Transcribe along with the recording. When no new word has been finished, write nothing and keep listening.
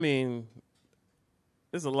I mean,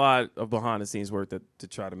 there's a lot of behind the scenes work to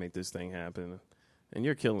try to make this thing happen, and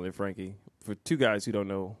you're killing it, Frankie. For two guys who don't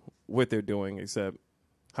know what they're doing except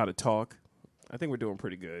how to talk, I think we're doing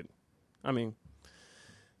pretty good. I mean,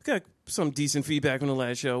 we got some decent feedback on the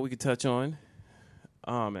last show we could touch on.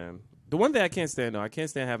 Oh man, the one thing I can't stand, though, I can't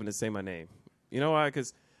stand having to say my name. You know why?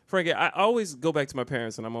 Because Frankie, I always go back to my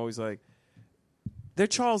parents, and I'm always like, they're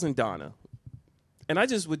Charles and Donna. And I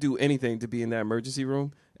just would do anything to be in that emergency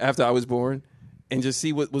room after I was born and just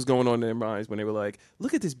see what was going on in their minds when they were like,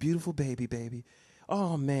 look at this beautiful baby.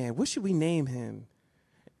 Oh, man, what should we name him?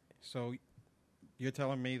 So you're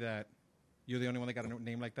telling me that you're the only one that got a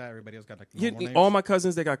name like that? Everybody else got like normal names? All my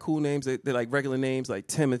cousins, they got cool names. They're like regular names like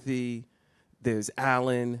Timothy. There's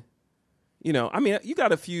Alan. You know, I mean, you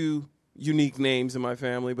got a few unique names in my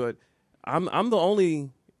family, but I'm the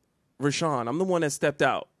only Rashawn. I'm the one that stepped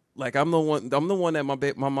out. Like I'm the one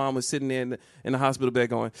that my mom was sitting there in the hospital bed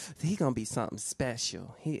going, he gonna be something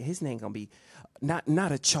special. His name gonna be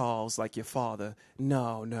not a Charles like your father.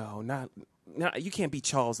 No, not you can't be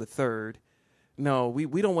Charles III. No,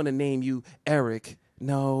 we don't want to name you Eric.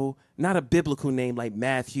 No, not a biblical name like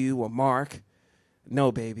Matthew or Mark.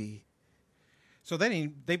 No, baby. So they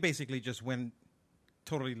basically just went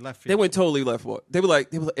totally left field. They went totally left field. They were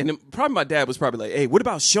like, and then probably my dad was probably like, hey, what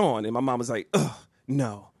about Sean? And my mom was like, ugh,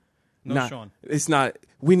 no. No, Sean. It's not.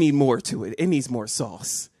 We need more to it. It needs more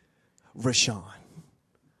sauce. Rashawn.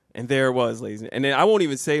 And there it was, ladies. And then I won't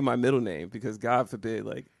even say my middle name because God forbid,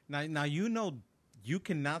 like. Now you know you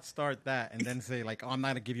cannot start that and then say like, oh, I'm not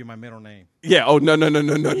gonna give you my middle name. Yeah. Oh no.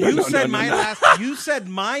 You said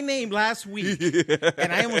my name last week,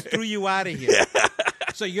 and I almost threw you out of here.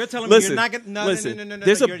 So you're telling me you're not gonna? No.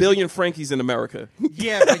 There's a billion Frankies in America.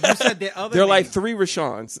 Yeah, but you said the other. There are name. like 3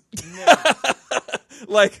 Rashawns. No.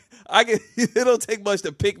 Like it'll take much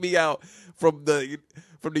to pick me out from the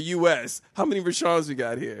U.S. How many Rashawns we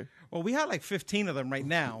got here? Well, we have like 15 of them right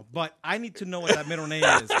now, but I need to know what that middle name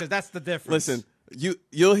is because that's the difference. Listen,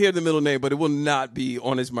 you'll hear the middle name, but it will not be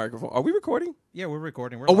on this microphone. Are we recording? Yeah, we're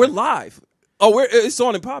recording. We're live. Oh, it's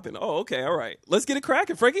on and popping. Oh, okay, all right. Let's get it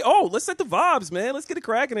cracking, Frankie. Oh, let's set the vibes, man. Let's get it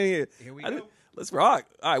cracking in here. Here we go. Let's rock.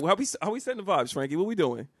 All right, well, how we setting the vibes, Frankie? What we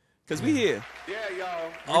doing? Because we here. Yeah,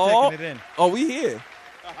 We're y'all. taking it in. Oh, we here.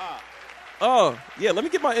 Uh-huh. Oh, yeah, let me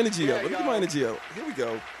get my energy Yeah, up. Let me get my energy up. Here we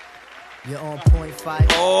go. You're on point five.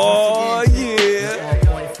 Oh, yeah. You're on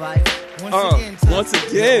point five. Once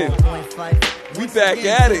again, You're on point five. we back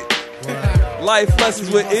at it. Life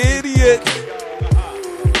lessons with idiots.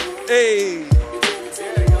 Hey.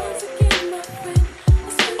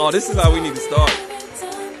 Oh, this is how we need to start.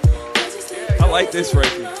 I like this,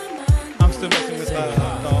 Frankie. I'm still messing with the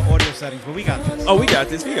audio settings, but we got this. Oh, we got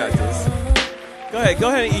this. We got this. Go ahead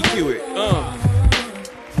and EQ it.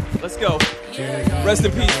 Let's go. Rest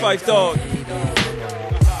in peace, Phife Dawg.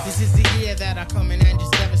 This is the year that I come in and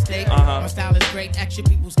just devastate. My style is great, action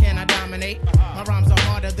peoples cannot dominate. My rhymes are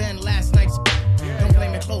harder than last night's. Don't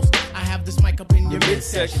blame it close, I have this mic up in your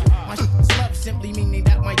midsection. My love simply meaning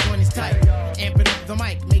that my joint is tight. Amping up the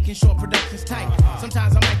mic, making sure production's tight.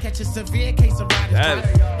 Sometimes I might catch a severe case of riding tight.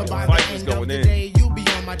 But by the end of the day, you'll be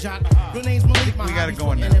on my job. Real name's Malik, my gotta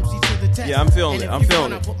go in now. Yeah, I'm feeling it. I'm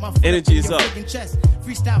feeling it. Energy is up.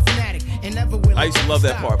 Freestyle fanatic, and never will I used to love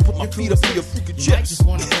that part. Put my feet up in your freaking chest.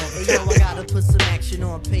 I gotta put some action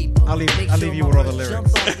on paper. I'll leave you with all the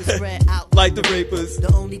lyrics. Like the Rapers.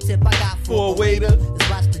 The only tip I got For a waiter. is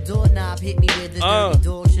watch the doorknob hit me where the dirty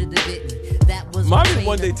dog should have bit me. That was Mom would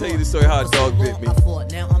one day tell you the story how a dog bit me.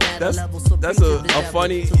 That's a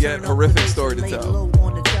funny yet horrific story to tell.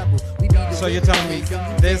 So you're telling me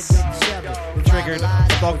this triggered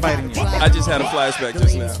dog biting you? I just had a flashback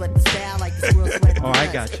just now. Oh, I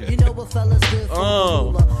got you.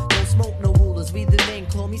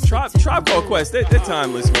 Tribe Called Quest, they're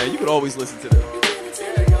timeless, man. You could always listen to them.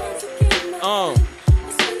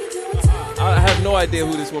 I have no idea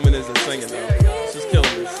who this woman is that's singing though. She's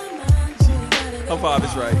killing this. Her vibe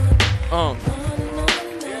is right.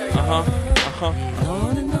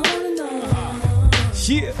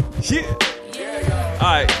 Yeah.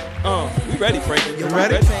 All right. We ready, Frankie? You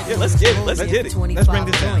ready? Yeah, let's get it. Let's get it. Let's bring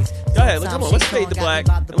this down. Go ahead. Come on. Let's fade to black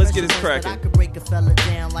and let's get this cracking.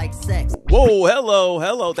 Whoa,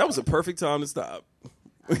 hello. That was a perfect time to stop.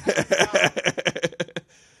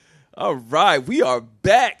 All right, we are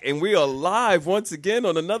back and we are live once again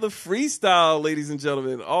on another freestyle, ladies and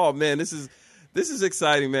gentlemen. Oh man, this is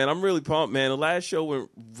exciting, man. I'm really pumped, man. The last show went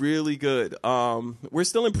really good. We're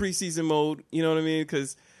still in preseason mode, you know what I mean?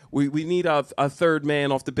 Because we need our third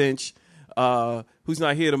man off the bench, who's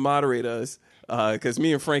not here to moderate us. because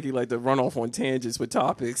me and Frankie like to run off on tangents with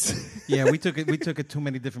topics. Yeah, we took it too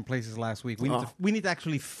many different places last week. We need to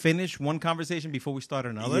actually finish one conversation before we start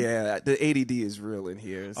another. Yeah, the ADD is real in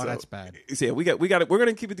here. Oh, that's bad. So yeah, we're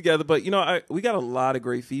gonna keep it together. But we got a lot of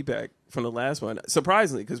great feedback from the last one.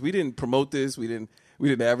 Surprisingly, because we didn't promote this, we didn't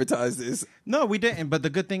advertise this. No, we didn't. But the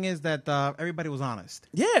good thing is that everybody was honest.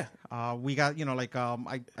 Yeah, we got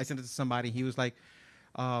I sent it to somebody. He was like,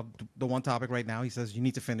 the one topic right now. He says you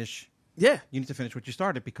need to finish. Yeah. You need to finish what you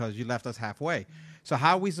started because you left us halfway. So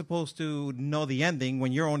how are we supposed to know the ending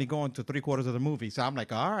when you're only going to 3/4 of the movie? So I'm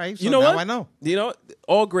like, all right, so now I know.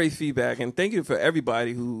 All great feedback. And thank you for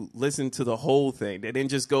everybody who listened to the whole thing. They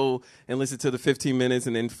didn't just go and listen to the 15 minutes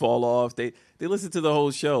and then fall off. They listened to the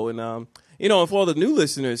whole show. And, and for all the new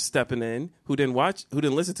listeners stepping in who didn't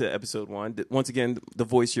listen to episode 1, once again, the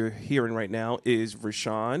voice you're hearing right now is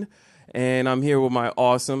Rashawn. And I'm here with my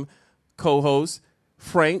awesome co-host,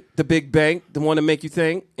 Frank, the Big Bank, the one to make you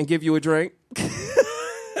think and give you a drink.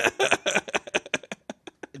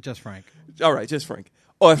 Just Frank. All right, just Frank.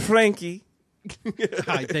 Or Frankie. All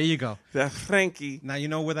right, there you go. The Frankie. Now you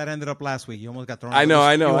know where that ended up last week. You almost got thrown. I know.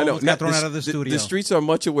 You almost got thrown out of the studio. The streets are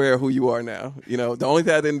much aware of who you are now. The only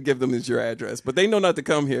thing I didn't give them is your address, but they know not to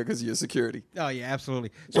come here because of your security. Oh yeah,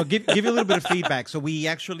 absolutely. So give you a little bit of feedback. So we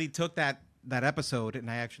actually took that episode and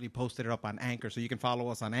I actually posted it up on Anchor, so you can follow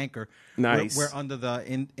us on Anchor. Nice. We're under the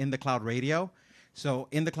in the Cloud Radio. So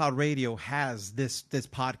In the Cloud Radio has this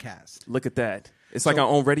podcast. Look at that. It's like our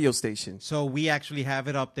own radio station. So we actually have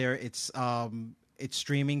it up there. It's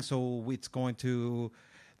streaming, so it's going to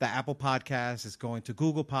the Apple Podcast. It's going to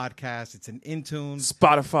Google Podcasts. It's in Intunes,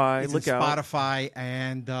 Spotify. It's Look in out. Spotify,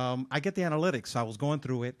 and I get the analytics. So I was going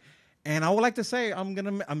through it, and I would like to say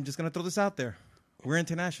I'm just gonna throw this out there. We're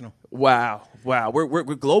international. Wow. We're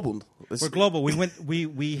global. We're global.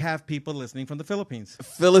 We have people listening from the Philippines.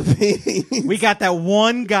 Philippines. We got that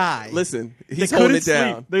one guy. Listen, he's holding it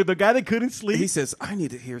down. The guy that couldn't sleep. He says, I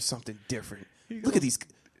need to hear something different. Look at these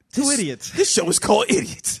two idiots. This show is called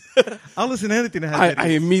Idiots. I'll listen to anything that has idiots. I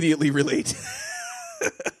immediately relate.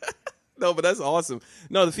 No, but that's awesome.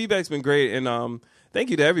 No, the feedback's been great, and thank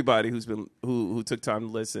you to everybody who took time to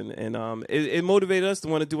listen, and it motivated us to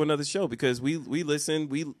want to do another show because we listen.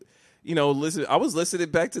 Listen. I was listening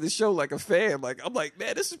back to the show like a fan. I'm like,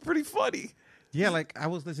 man, this is pretty funny. Yeah, like I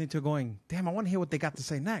was listening to it going, damn, I want to hear what they got to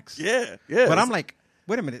say next. Yeah. But I'm like,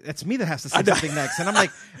 wait a minute, it's me that has to say something next, and I'm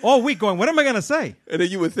like, all week going, what am I gonna say? And then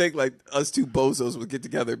you would think like us two bozos would get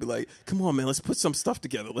together and be like, come on, man, let's put some stuff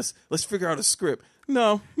together. Let's figure out a script.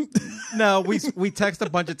 No. No, we text a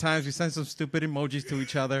bunch of times. We sent some stupid emojis to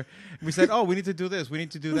each other. We said, oh, we need to do this. We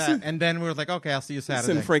need to do that. And then we were like, okay, I'll see you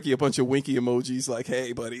Saturday. Send Frankie a bunch of winky emojis like,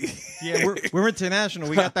 hey, buddy. Yeah, we're international.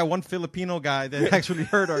 We got that one Filipino guy that actually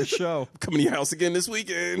heard our show. Coming to your house again this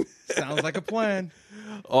weekend. Sounds like a plan.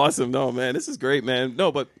 Awesome. No, man, this is great, man.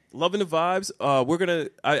 No, but loving the vibes.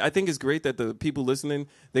 I think it's great that the people listening,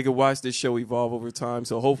 they can watch this show evolve over time.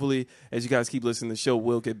 So hopefully, as you guys keep listening, the show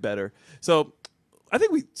will get better. So I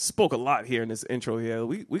think we spoke a lot here in this intro here.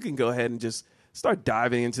 We can go ahead and just start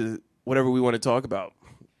diving into whatever we want to talk about.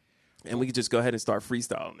 And we can just go ahead and start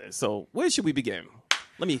freestyling this. So where should we begin?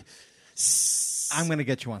 I'm going to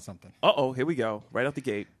get you on something. Uh-oh, here we go. Right out the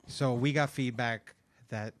gate. So we got feedback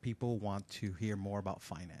that people want to hear more about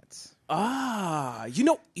finance.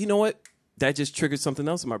 You know what? That just triggered something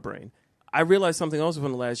else in my brain. I realized something else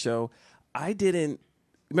from the last show. I didn't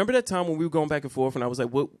remember that time when we were going back and forth, and I was like,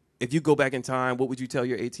 "What if you go back in time? What would you tell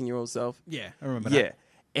your 18-year-old self?" Yeah, I remember that. Yeah,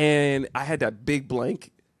 and I had that big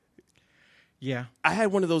blank. Yeah, I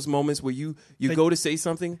had one of those moments where you go to say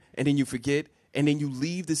something and then you forget, and then you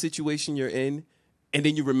leave the situation you're in, and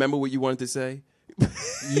then you remember what you wanted to say.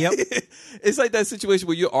 Yep. It's like that situation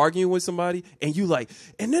where you're arguing with somebody and you like,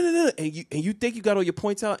 and you think you got all your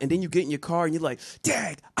points out, and then you get in your car and you're like,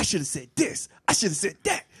 "Dag, I should have said this. I should have said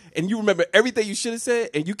that." And you remember everything you should have said,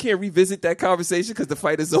 and you can't revisit that conversation because the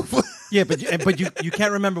fight is over. Yeah, but you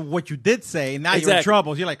can't remember what you did say, and now you're in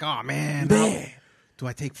trouble. You're like, "Oh man, do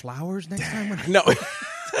I take flowers next time?" No.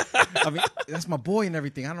 I mean, that's my boy and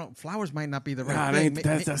everything. I don't. Flowers might not be the right thing.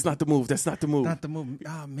 That's not the move. That's not the move. Not the move.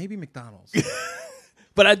 Maybe McDonald's.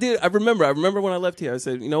 But I remember when I left here, I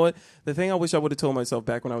said, you know what? The thing I wish I would have told myself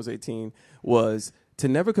back when I was 18 was to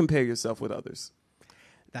never compare yourself with others.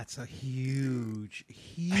 That's a huge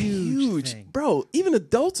thing. Bro, even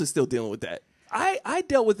adults are still dealing with that. I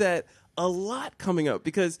dealt with that a lot coming up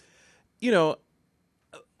because,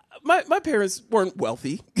 my parents weren't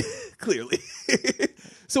wealthy, clearly.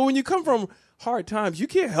 So when you come from hard times, you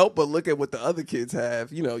can't help but look at what the other kids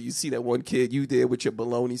have. You see that one kid you did with your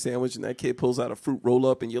bologna sandwich, and that kid pulls out a fruit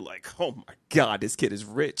roll-up, and you're like, oh, my God, this kid is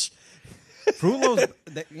rich. Fruit Loops,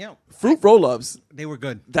 Fruit roll-ups. they were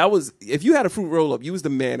good. That was, if you had a fruit roll-up, you was the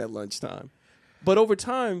man at lunchtime. But over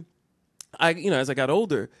time, as I got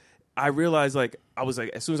older, I realized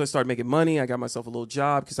as soon as I started making money, I got myself a little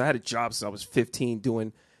job because I had a job since I was 15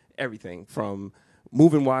 doing everything from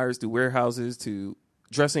moving wires through warehouses to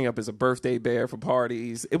dressing up as a birthday bear for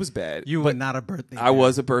parties. It was bad. You were not a birthday bear. I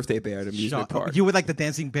was a birthday bear at an amusement park. You were like the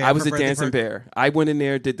dancing bear. I was a dancing bear. I went in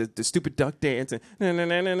there, did the stupid duck dance. And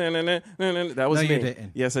that was me. No, you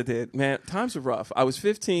didn't. Yes, I did. Man, times were rough. I was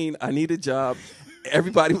 15. I needed a job.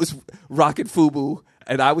 Everybody was rocking FUBU,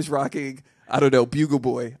 and I was rocking, I don't know, Bugle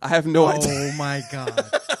Boy. I have no idea. Oh, my God.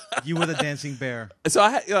 You were the dancing bear. So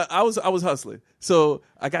I was hustling. So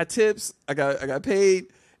I got tips. I got paid.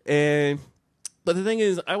 But the thing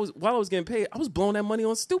is, while I was getting paid, I was blowing that money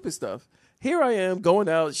on stupid stuff. Here I am going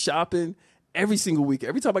out shopping every single week.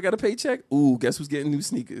 Every time I got a paycheck, ooh, guess who's getting new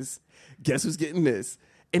sneakers? Guess who's getting this?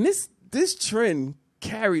 And this trend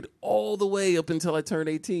carried all the way up until I turned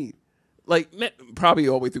 18. Like, probably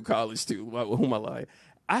all the way through college, too. Who am I lying?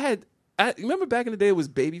 I remember back in the day, it was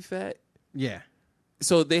Baby Fat. Yeah.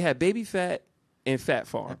 So they had Baby Fat and Fat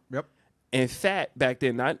Farm. Yep. And Fat back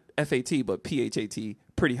then, not FAT, but PHAT,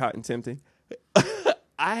 Pretty Hot and Tempting.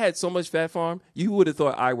 I had so much Fat Farm, you would have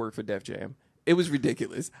thought I worked for Def Jam. It was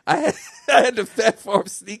ridiculous. I had the Fat Farm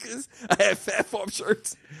sneakers. I had Fat Farm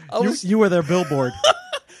shirts. You were their billboard.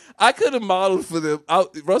 I could have modeled for them.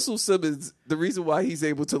 Russell Simmons, the reason why he's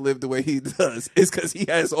able to live the way he does is because he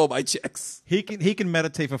has all my checks. He can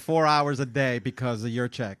meditate for 4 hours a day because of your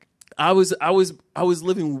check. I was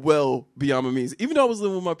living well beyond my means, even though I was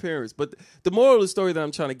living with my parents. But the moral of the story that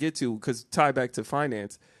I'm trying to get to, because tie back to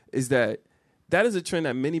finance, is that is a trend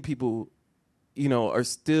that many people, are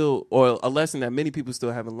still, or a lesson that many people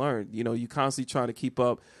still haven't learned. You constantly trying to keep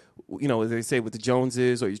up, as they say, with the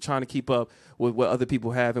Joneses, or you're trying to keep up with what other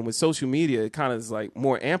people have. And with social media, it kind of is like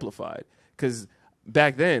more amplified. Because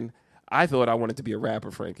back then, I thought I wanted to be a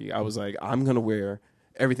rapper, Frankie. I was like, I'm going to wear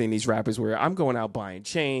everything these rappers wear. I'm going out buying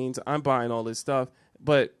chains. I'm buying all this stuff.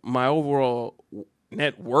 But my overall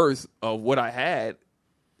net worth of what I had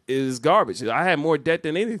is garbage. I had more debt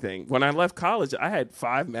than anything. When I left college, I had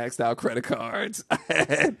 5 maxed out credit cards. I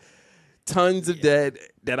had tons of debt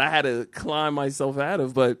that I had to climb myself out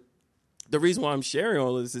of. But the reason why I'm sharing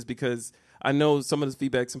all this is because I know some of the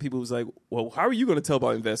feedback, some people was like, well, how are you going to tell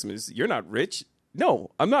about investments? You're not rich.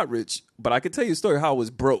 No, I'm not rich. But I could tell you a story of how I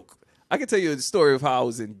was broke. I could tell you a story of how I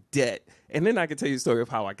was in debt. And then I could tell you a story of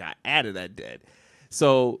how I got out of that debt.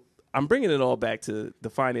 So I'm bringing it all back to the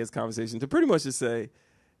finance conversation to pretty much just say,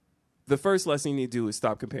 the first lesson you need to do is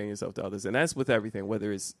stop comparing yourself to others. And that's with everything,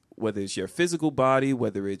 whether it's your physical body,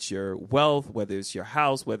 whether it's your wealth, whether it's your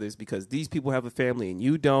house, whether it's because these people have a family and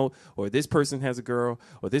you don't, or this person has a girl,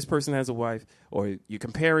 or this person has a wife, or you're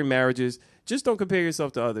comparing marriages. Just don't compare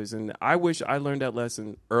yourself to others. And I wish I learned that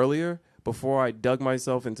lesson earlier before I dug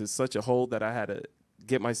myself into such a hole that I had to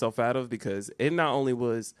get myself out of, because it not only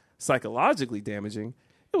was psychologically damaging,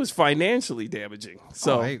 it was financially damaging.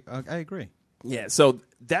 So I agree. Yeah, so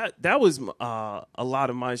that was a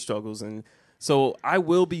lot of my struggles, and so I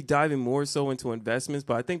will be diving more so into investments.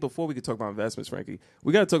 But I think before we could talk about investments, Frankie,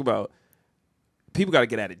 we got to talk about people got to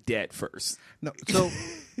get out of debt first. No, so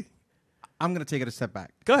I'm going to take it a step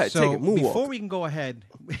back. Go ahead, take it. Moonwalk. Before we can go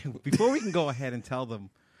ahead and tell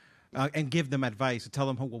them and give them advice, to tell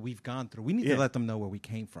them what we've gone through, we need to let them know where we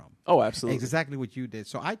came from. Oh, absolutely, exactly what you did.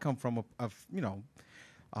 So I come from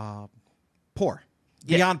poor,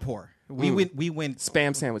 beyond poor. We went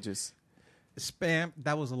Spam sandwiches. Spam,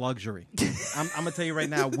 that was a luxury. I'm gonna tell you right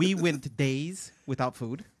now, we went days without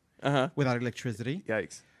food, without electricity.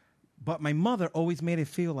 Yikes! But my mother always made it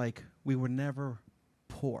feel like we were never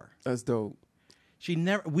poor. That's dope. We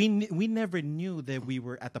never knew that we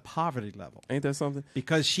were at the poverty level. Ain't that something?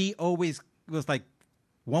 Because she always was like,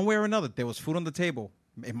 one way or another, there was food on the table.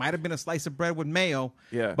 It might have been a slice of bread with mayo,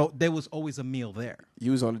 but there was always a meal there.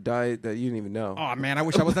 You was on a diet that you didn't even know. Oh, man, I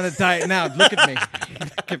wish I was on a diet now. Look at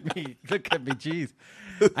me. Look at me. Jeez.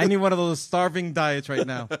 I need one of those starving diets right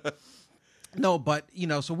now. No, but,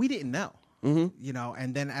 so we didn't know. Mm-hmm.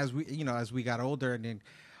 And then as we got older, and then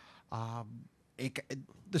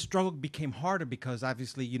the struggle became harder because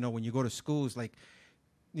obviously, when you go to schools, like,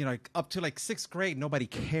 up to like 6th grade, nobody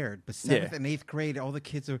cared. But 7th and 8th grade, all the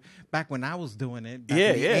kids are, back when I was doing it, back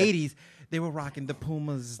in the 80s, they were rocking the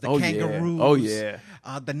Pumas, the Kangaroos. Oh, yeah.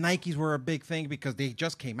 The Nikes were a big thing because they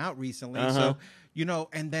just came out recently. So,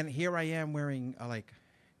 and then here I am wearing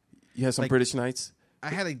You had some British Knights? I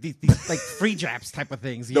had like these like free japs type of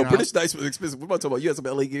things. No, British Knights was expensive. What am I talking about? You had some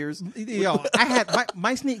LA Gears? I had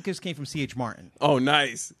my sneakers came from C.H. Martin. Oh,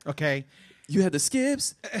 nice. Okay. You had the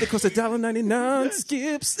Skips. They cost $1.99.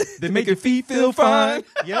 Skips. They make your feet feel fine.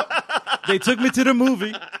 Yep. They took me to the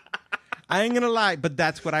movie. I ain't gonna lie, but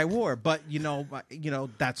that's what I wore. But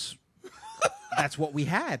that's what we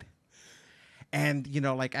had. And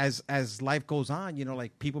like as life goes on,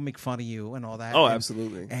 like people make fun of you and all that. Oh,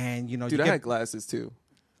 absolutely. And dude, I had glasses too.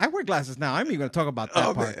 I wear glasses now. I'm even going to talk about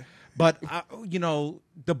that part. Man. But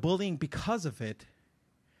the bullying because of it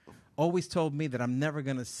always told me that I'm never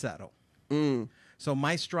going to settle. So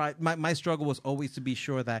my struggle was always to be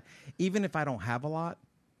sure that even if I don't have a lot,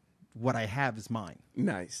 what I have is mine.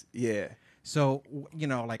 Nice. Yeah. So,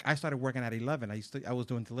 like I started working at 11. I was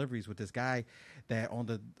doing deliveries with this guy that owned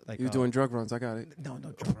the You were doing drug runs. I got it. No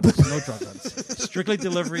drug runs. No drug runs. Strictly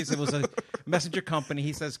deliveries. It was a messenger company.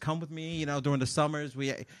 He says, "Come with me." During the summers,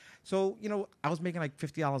 So I was making like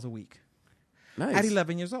 $50 a week. Nice. At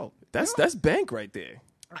 11 years old. That's bank right there.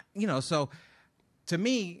 So to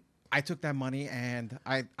me, I took that money and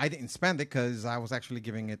I didn't spend it because I was actually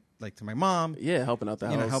giving it like to my mom. Yeah, helping out the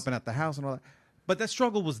house. Helping out the house and all that. But that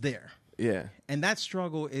struggle was there. Yeah. And that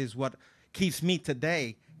struggle is what keeps me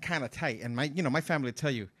today kind of tight. And my family will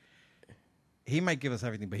tell you, he might give us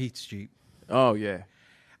everything, but he's cheap. Oh, yeah.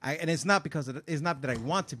 And it's not it's not that I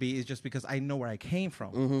want to be. It's just because I know where I came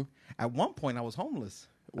from. Mm-hmm. At one point, I was homeless.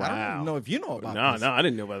 Wow. I don't know if you know about this. No, I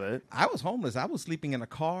didn't know about that. I was homeless. I was sleeping in a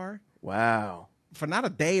car. Wow. For not a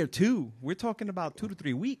day or two. We're talking about 2 to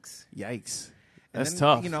 3 weeks. Yikes. That's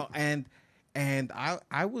tough. And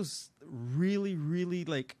I was really, really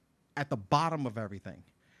like at the bottom of everything.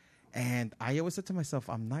 And I always said to myself,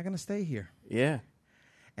 I'm not going to stay here. Yeah.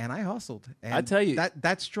 And I hustled. And I tell you.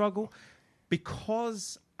 That struggle,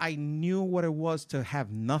 because I knew what it was to have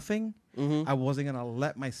nothing, I wasn't going to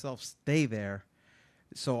let myself stay there.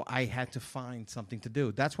 So I had to find something to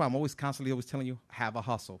do. That's why I'm constantly telling you, have a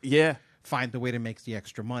hustle. Yeah. Find the way to make the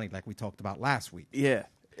extra money like we talked about last week. Yeah.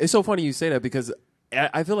 It's so funny you say that because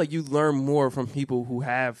I feel like you learn more from people who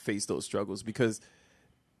have faced those struggles because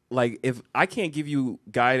like if I can't give you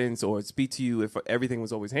guidance or speak to you if everything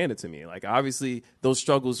was always handed to me, like obviously those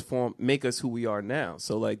struggles make us who we are now.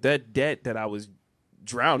 So like that debt that I was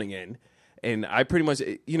drowning in, and I pretty much,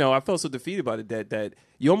 I felt so defeated by the debt that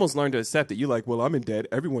you almost learn to accept it. You're like, well, I'm in debt.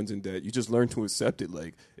 Everyone's in debt. You just learn to accept it.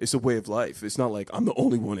 Like it's a way of life. It's not like I'm the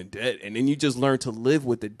only one in debt. And then you just learn to live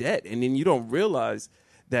with the debt. And then you don't realize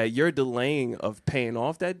that your delaying of paying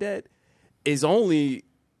off that debt is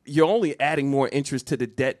you're only adding more interest to the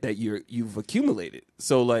debt that you've accumulated.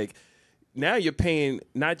 So like now you're paying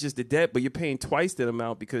not just the debt, but you're paying twice that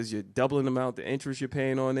amount because you're doubling the amount the interest you're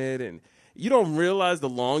paying on it, and you don't realize the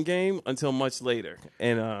long game until much later.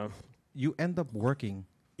 And you end up working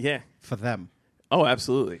for them. Oh,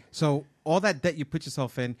 absolutely. So all that debt you put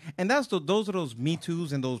yourself in, and those are those Me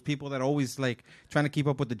Too's and those people that are always like trying to keep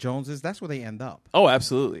up with the Joneses. That's where they end up. Oh,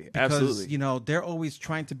 absolutely. Because, absolutely. They're always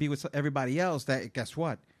trying to be with everybody else. That guess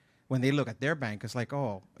what? When they look at their bank, it's like,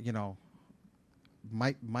 oh,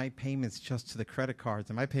 my payments just to the credit cards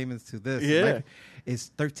and my payments to this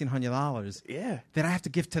is $1,300. Yeah. That I have to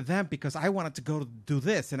give to them because I wanted to go do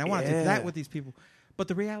this and I want to do that with these people. But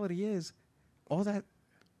the reality is, all that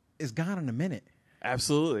is gone in a minute.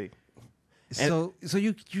 Absolutely. So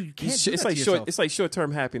you can't. It's like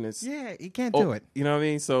short-term happiness. Yeah, you can't do it. You know what I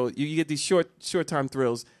mean? So you get these short-term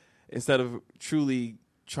thrills instead of truly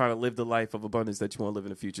trying to live the life of abundance that you want to live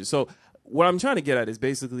in the future. So what I'm trying to get at is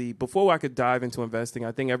basically before I could dive into investing,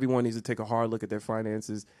 I think everyone needs to take a hard look at their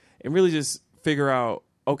finances and really just figure out,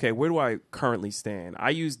 okay, where do I currently stand?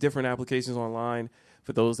 I use different applications online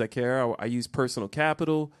for those that care. I use Personal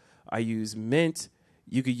Capital. I use Mint.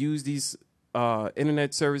 You could use these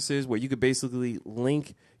internet services where you could basically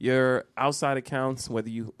link your outside accounts, whether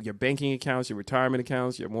your banking accounts, your retirement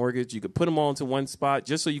accounts, your mortgage. You could put them all into one spot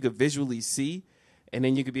just so you could visually see. And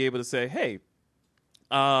then you could be able to say, hey,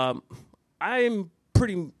 my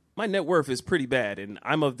net worth is pretty bad and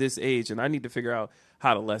I'm of this age and I need to figure out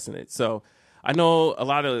how to lessen it. So I know a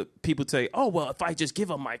lot of people say, oh, well, if I just give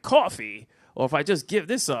up my coffee or if I just give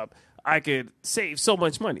this up, I could save so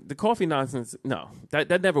much money. The coffee nonsense, no,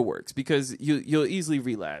 that never works because you'll easily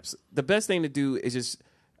relapse. The best thing to do is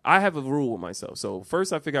I have a rule with myself. So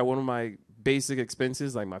first I figure out one of my basic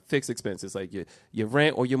expenses, like my fixed expenses, like your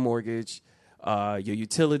rent or your mortgage, your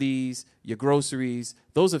utilities, your groceries,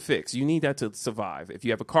 those are fixed. You need that to survive. If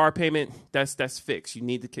you have a car payment, that's fixed. You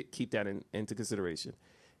need to keep that into consideration.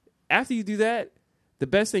 After you do that, the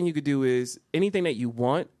best thing you could do is anything that you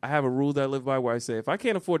want. I have a rule that I live by where I say if I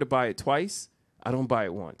can't afford to buy it twice, I don't buy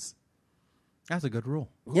it once. That's a good rule.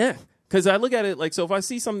 Yeah, because I look at it like, so if I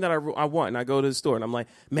see something that I want and I go to the store and I'm like,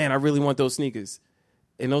 man, I really want those sneakers,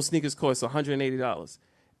 and those sneakers cost $180.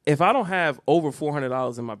 if I don't have over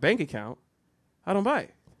 $400 in my bank account, I don't buy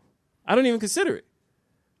it. I don't even consider it.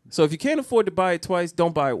 So if you can't afford to buy it twice,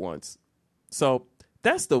 don't buy it once. So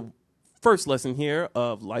that's the first lesson here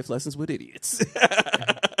of Life Lessons with Idiots.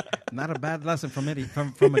 Not a bad lesson from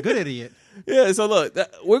a good idiot. Yeah. So look,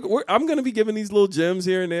 I'm going to be giving these little gems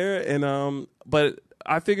here and there, and but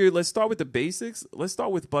I figured let's start with the basics. Let's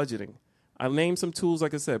start with budgeting. I named some tools,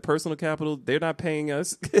 like I said, Personal Capital. They're not paying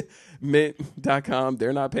us. Mint.com,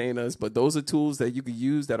 they're not paying us, but those are tools that you can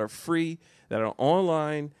use that are free, that are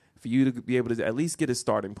online for you to be able to at least get a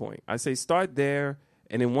starting point. I say start there,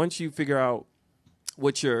 and then once you figure out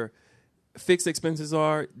what your fixed expenses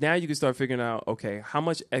are, now you can start figuring out, okay, how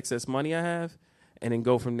much excess money I have, and then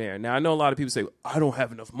go from there. Now, I know a lot of people say, I don't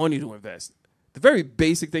have enough money to invest. The very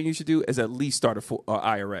basic thing you should do is at least start a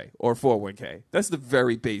IRA or 401k. That's the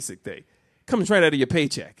very basic thing. Comes right out of your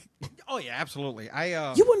paycheck. Oh, yeah, absolutely.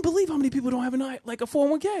 You wouldn't believe how many people don't have a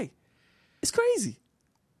 401k. It's crazy.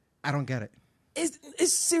 I don't get it.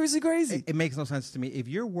 It's seriously crazy. It makes no sense to me. If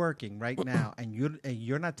you're working right now and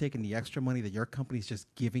you're not taking the extra money that your company's just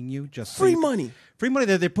giving you, just free money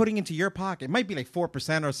that they're putting into your pocket. It might be like 4% or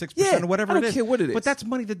 6% or whatever it is. I don't care what it is. But that's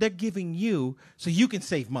money that they're giving you so you can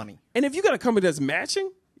save money. And if you got a company that's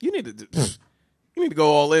matching, you need to go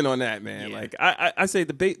all in on that, man. Yeah. Like I say,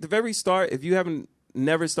 the very start, if you haven't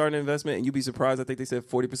never started an investment, and you'd be surprised, I think they said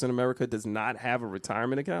 40% of America does not have a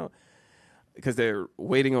retirement account because they're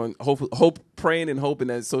waiting on praying and hoping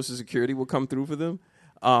that Social Security will come through for them.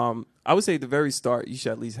 I would say at the very start, you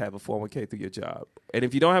should at least have a 401k through your job. And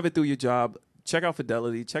if you don't have it through your job, check out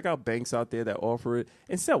Fidelity, check out banks out there that offer it,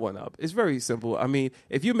 and set one up. It's very simple. I mean,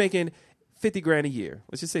 if you're making $50,000 a year,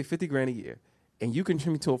 let's just say $50,000 a year, and you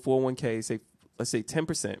contribute to a 401k, let's say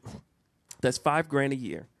 10%, that's $5,000 a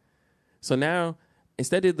year. So now,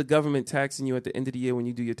 instead of the government taxing you at the end of the year when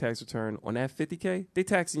you do your tax return on that $50K, they're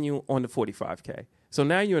taxing you on the $45K. So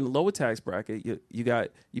now you're in a lower tax bracket.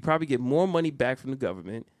 You probably get more money back from the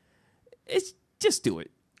government. It's just do it.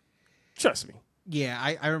 Trust me. Yeah,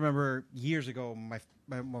 I remember years ago, my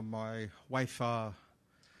wife,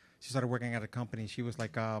 she started working at a company. She was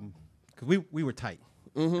like, because we were tight.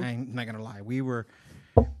 Mm-hmm. I'm not gonna lie, we were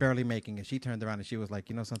barely making it. She turned around and she was like,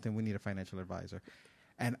 you know something, we need a financial advisor.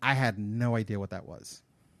 And I had no idea what that was.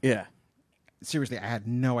 Yeah. Seriously, I had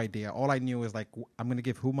no idea. All I knew was like, I'm going to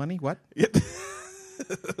give who money? What? Yep.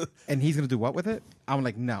 And he's going to do what with it? I'm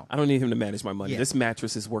like, no. I don't need him to manage my money. Yeah. This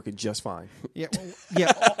mattress is working just fine. Yeah.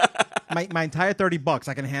 My entire $30,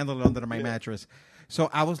 I can handle it under my mattress. So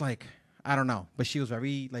I was like, I don't know. But she was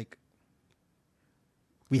very like,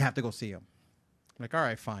 we have to go see him. I'm like, all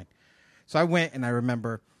right, fine. So I went, and I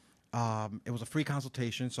remember it was a free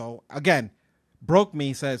consultation. So again, broke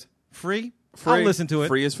me says, free? I'll listen to it.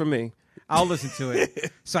 Free is for me. I'll listen to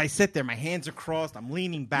it. So I sit there. My hands are crossed. I'm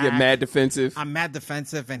leaning back. You're mad defensive. I'm mad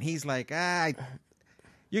defensive. And he's like, you're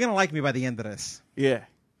going to like me by the end of this. Yeah.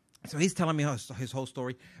 So he's telling me his whole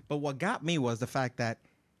story. But what got me was the fact that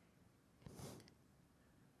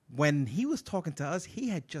when he was talking to us, he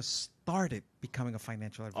had just started becoming a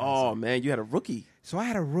financial advisor. Oh, man. You had a rookie. So I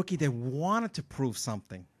had a rookie that wanted to prove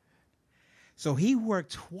something. So he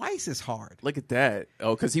worked twice as hard. Look at that.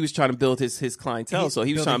 Oh, because he was trying to build his clientele. So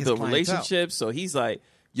he was trying to build relationships. So he's like,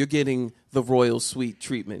 you're getting the royal sweet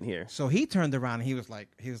treatment here. So he turned around and he was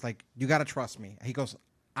like, you got to trust me. He goes,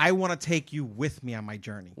 I want to take you with me on my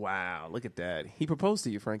journey. Wow. Look at that. He proposed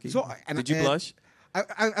to you, Frankie. So, did you blush?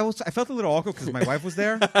 I felt a little awkward because my wife was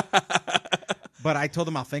there. But I told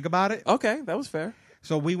him I'll think about it. Okay. That was fair.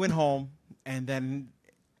 So we went home, and then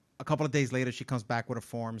a couple of days later, she comes back with a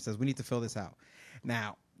form and says, we need to fill this out.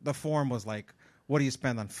 Now, the form was like, what do you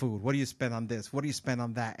spend on food? What do you spend on this? What do you spend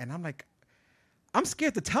on that? And I'm like, I'm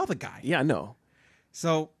scared to tell the guy. Yeah, I know.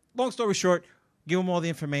 So, long story short, give him all the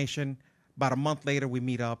information. About a month later, we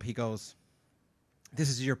meet up. He goes, this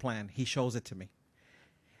is your plan. He shows it to me.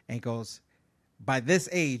 And he goes, by this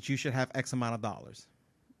age, you should have X amount of dollars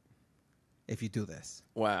if you do this.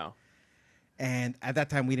 Wow. And at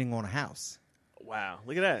that time, we didn't own a house. Wow.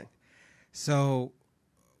 Look at that. So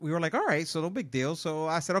we were like, all right, so no big deal. So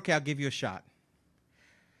I said, okay, I'll give you a shot.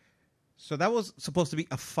 So that was supposed to be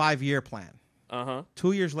a 5-year plan. Uh-huh.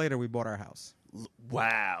 2 years later, we bought our house.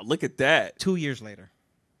 Wow. Look at that. 2 years later.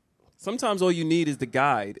 Sometimes all you need is the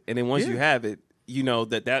guide. And then once you have it, you know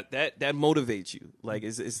that motivates you. Like,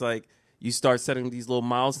 it's like you start setting these little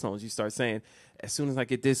milestones. You start saying, as soon as I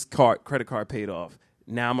get this credit card paid off,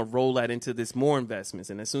 now I'm going to roll that into this more investments.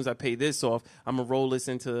 And as soon as I pay this off, I'm going to roll this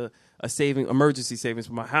into emergency savings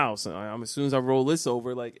for my house. And as soon as I roll this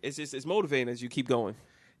over, like, it's motivating as you keep going.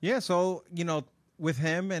 Yeah. So, with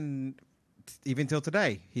him and even till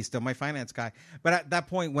today, he's still my finance guy. But at that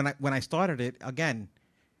point, when I started it, again,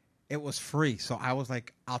 it was free. So I was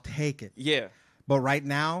like, I'll take it. Yeah. But right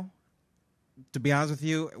now, to be honest with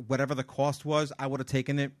you, whatever the cost was, I would have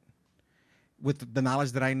taken it with the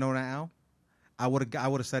knowledge that I know now. I would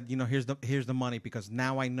have said, here's the money, because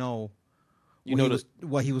now I know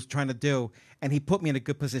what he was trying to do, and he put me in a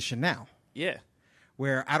good position now. Yeah.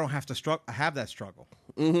 Where I don't have to have that struggle.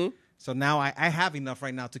 Mm-hmm. So now I have enough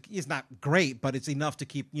right now it's not great, but it's enough to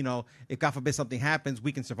keep, if God forbid something happens,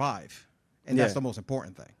 we can survive. And that's the most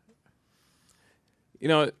important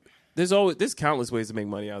thing. There's countless ways to make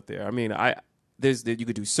money out there. I mean, you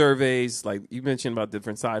could do surveys, like you mentioned about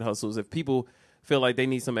different side hustles. If people feel like they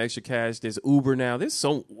need some extra cash, there's Uber now. There's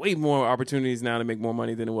way more opportunities now to make more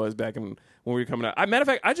money than it was back when we were coming out. Matter of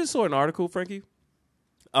fact, I just saw an article, Frankie.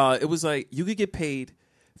 It was like you could get paid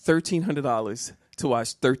 $1,300 to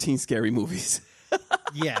watch 13 scary movies.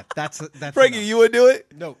 Yeah, that's Frankie, enough. You would do it?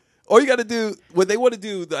 No. All you got to do, what they want to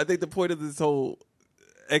do, I think the point of this whole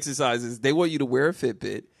exercise is they want you to wear a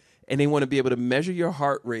Fitbit, and they want to be able to measure your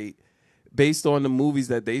heart rate based on the movies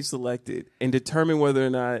that they've selected and determine whether or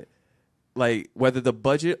not, whether the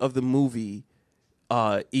budget of the movie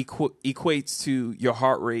equates to your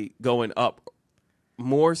heart rate going up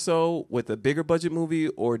more so with a bigger budget movie,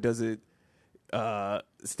 or does it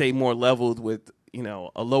stay more leveled with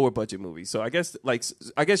a lower budget movie. So I guess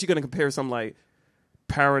you're gonna compare something like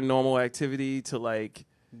Paranormal Activity to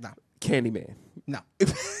no. Candyman. No.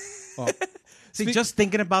 Well, see, just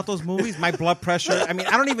thinking about those movies, my blood pressure. I mean,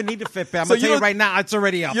 I don't even need to Fitbit. I'm gonna tell you right now, it's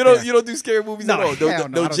already up. You don't do scary movies at all.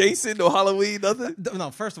 No Jason, no Halloween, nothing.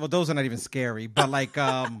 No, first of all, those are not even scary. But like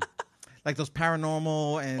those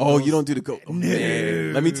paranormal and you don't do the ghost. Oh, no.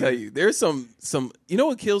 Man. Let me tell you, there's some.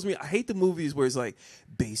 What kills me? I hate the movies where it's like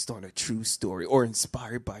based on a true story or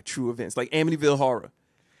inspired by true events, like Amityville Horror.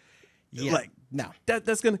 Yeah, no,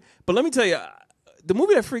 that's gonna. But let me tell you, the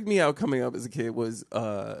movie that freaked me out coming up as a kid was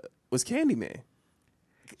Candyman.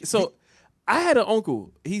 So I had an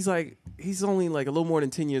uncle. He's only like a little more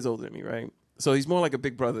than 10 years older than me, right? So he's more like a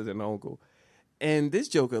big brother than an uncle. And this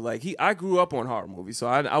Joker, I grew up on horror movies, so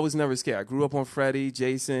I was never scared. I grew up on Freddy,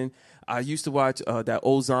 Jason. I used to watch that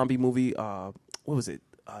old zombie movie. What was it?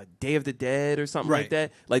 Day of the Dead or something like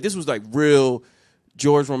that. Like this was like real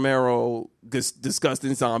George Romero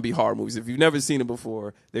disgusting zombie horror movies. If you've never seen it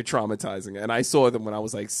before, they're traumatizing. And I saw them when I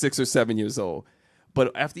was like 6 or 7 years old.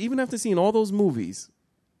 But even after seeing all those movies,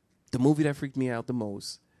 the movie that freaked me out the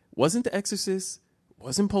most wasn't The Exorcist,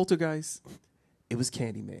 wasn't Poltergeist. It was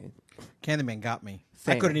Candyman. Candyman got me.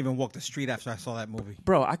 I couldn't even walk the street after I saw that movie.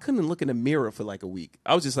 Bro, I couldn't look in the mirror for like a week.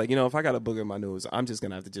 I was just like, if I got a booger in my nose, I'm just going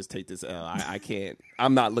to have to just take this L. I can't.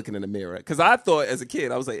 I'm not looking in the mirror. Because I thought as a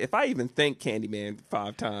kid, I was like, if I even think Candyman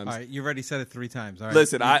 5 times. All right, you already said it 3 times. All right.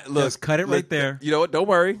 Listen, just cut it right there. You know what? Don't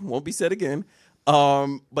worry. Won't be said again.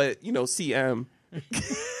 But, CM.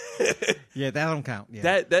 Yeah, that don't count.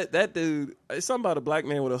 Yeah. That dude, it's something about a black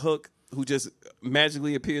man with a hook who just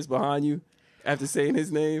magically appears behind you after saying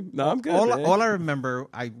his name. No, I'm good. All I remember,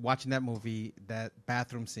 watching that movie, that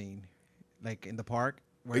bathroom scene, like in the park,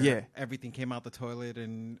 where everything came out the toilet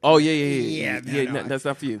and. Oh yeah. That's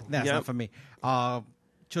not for you. That's not for me.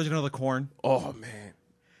 Children of the Corn. Oh man.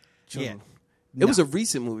 Yeah. It was a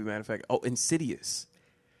recent movie, matter of fact. Oh, Insidious.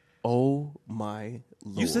 Oh my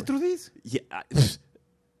Lord. You sit through these? Yeah.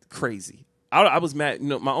 Crazy. I was mad.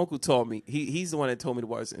 My uncle told me, he's the one that told me to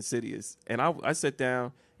watch Insidious. And I sat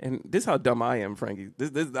down, and this is how dumb I am, Frankie.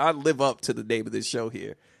 This I live up to the name of this show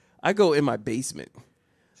here. I go in my basement.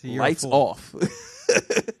 See, lights off.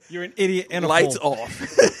 You're an idiot and a lights fool. Off.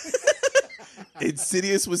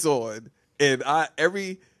 Insidious was on. And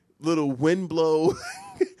every little wind blow,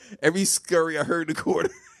 every scurry I heard in the corner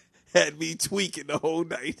had me tweaking the whole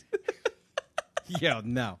night. Yo,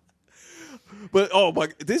 no. But oh my!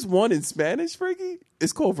 This one in Spanish, Frankie,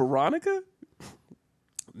 it's called Veronica.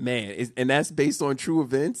 Man, and that's based on true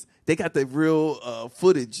events. They got the real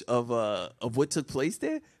footage of what took place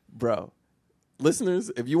there, bro.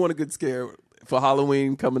 Listeners, if you want a good scare for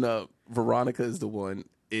Halloween coming up, Veronica is the one.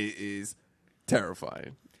 It is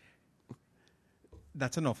terrifying.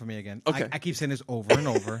 That's a no for me again. Okay. I keep saying this over and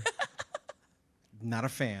over. Not a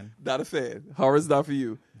fan. Not a fan. Horror's not for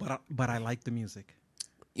you. But I like the music.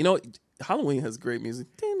 Halloween has great music.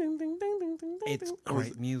 It's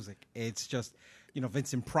great music. It's just,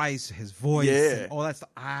 Vincent Price, his voice, and all that stuff.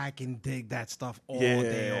 I can dig that stuff all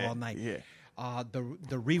day, all night. Yeah. The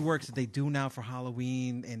reworks that they do now for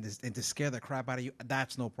Halloween and to scare the crap out of you,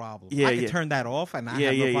 that's no problem. Yeah, I can turn that off and I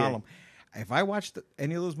have no problem. If I watched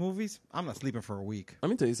any of those movies, I'm not sleeping for a week. Let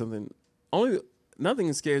me tell you something.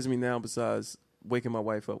 Nothing scares me now besides waking my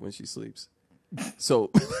wife up when she sleeps.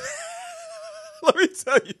 So let me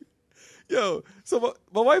tell you. Yo, so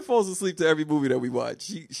my wife falls asleep to every movie that we watch.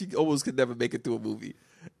 She almost could never make it through a movie.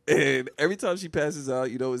 And every time she passes out,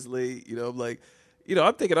 it's late. I'm like,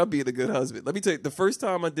 I'm thinking I'm being a good husband. Let me tell you, the first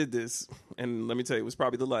time I did this, and let me tell you, it was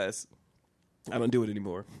probably the last. I don't do it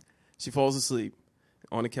anymore. She falls asleep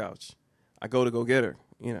on the couch. I go get her,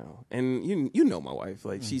 and you know my wife,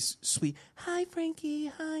 like she's sweet. Hi,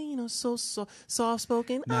 Frankie. Hi, so soft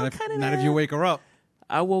spoken. Not if you wake her up.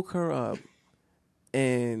 I woke her up,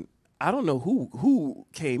 and I don't know who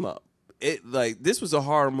came up. It like this was a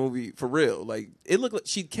horror movie for real. Like it looked like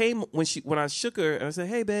she came when I shook her and I said,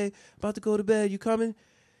 "Hey, babe, about to go to bed. You coming?"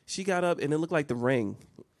 She got up and it looked like The Ring.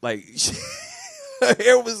 Like her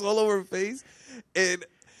hair was all over her face, and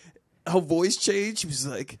her voice changed. She was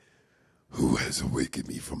like, "Who has awakened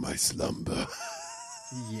me from my slumber?"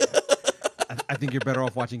 Yeah, I think you're better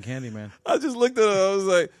off watching Candyman. I just looked at her. I was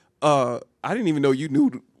like, "I didn't even know you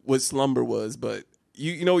knew what slumber was, but."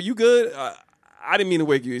 You good? I didn't mean to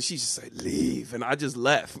wake you. And she just said, leave. And I just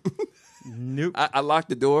left. Nope. I locked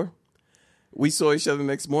the door. We saw each other the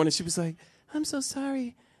next morning. She was like, I'm so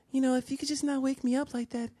sorry. If you could just not wake me up like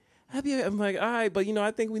that. I'm like, all right, but, I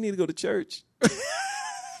think we need to go to church.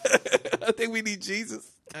 I think we need Jesus.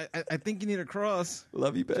 I think you need a cross.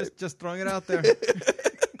 Love you, babe. Just throwing it out there.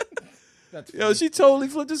 She totally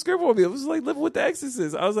flipped the script on me. It was like living with the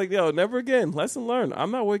Exorcist. I was like, never again. Lesson learned. I'm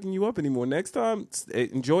not waking you up anymore. Next time,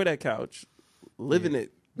 enjoy that couch. Live in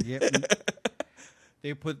it. Yeah.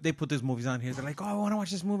 They put these movies on here. They're like, oh, I want to watch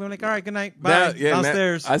this movie. I'm like, all right, good night. Bye.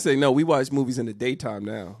 Downstairs. I say, no, we watch movies in the daytime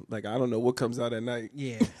now. Like, I don't know what comes out at night.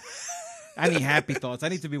 Yeah. I need happy thoughts. I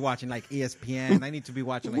need to be watching like ESPN. I need to be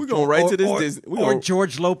watching like we're going right to this Disney. Or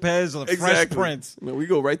George Lopez or Fresh Prince. No, we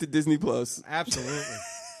go right to Disney Plus. Absolutely.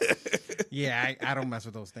 Yeah, I don't mess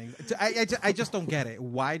with those things. I just don't get it.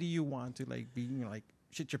 Why do you want to be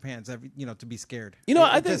shit your pants to be scared?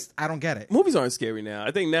 I don't get it. Movies aren't scary now.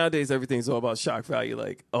 I think nowadays everything's all about shock value.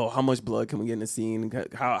 Like, oh, how much blood can we get in the scene?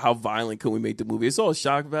 How violent can we make the movie? It's all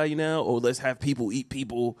shock value now. Or let's have people eat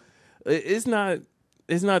people. It's not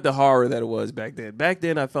the horror that it was back then. Back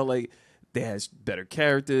then, I felt like they had better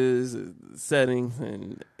characters, settings,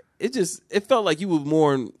 and it felt like you were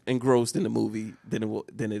more engrossed in the movie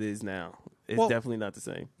than it is now. It's definitely not the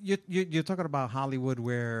same. You're talking about Hollywood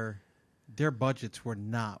where their budgets were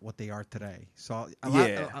not what they are today. So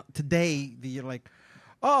today you're like,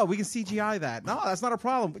 oh, we can CGI that. No, that's not a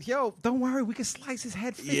problem. But don't worry, we can slice his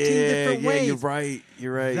head 15 different ways.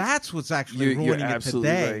 You're right. That's what's actually ruining it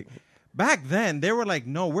today. Right. Back then, they were like,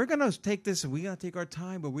 no, we're going to take this and we're going to take our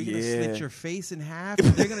time, but we're going to slit your face in half. And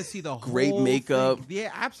they're going to see the great whole makeup. Thing.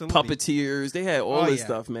 Yeah, absolutely. Puppeteers. They had all this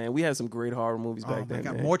stuff, man. We had some great horror movies back then.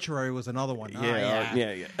 God. Mortuary was another one.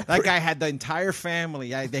 Yeah. That guy had the entire family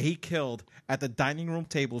that he killed at the dining room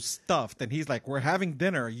table stuffed. And he's like, we're having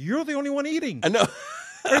dinner. You're the only one eating. I know.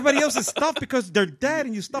 Everybody else is stuffed because they're dead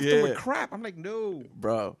and you stuffed them with crap. I'm like, no.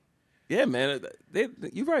 Bro. Yeah, man,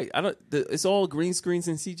 you're right. It's all green screens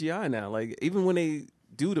and CGI now. Like even when they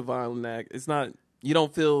do the violent act, it's not. You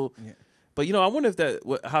don't feel. Yeah. But I wonder if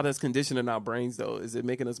how that's conditioning our brains though. Is it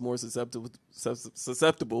making us more susceptible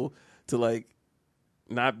to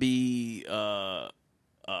not be, I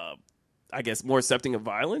guess, more accepting of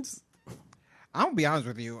violence? I'm gonna be honest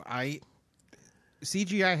with you.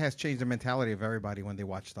 CGI has changed the mentality of everybody when they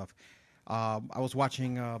watch stuff. I was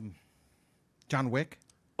watching John Wick.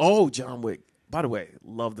 Oh, John Wick. By the way,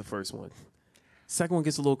 love the first one. Second one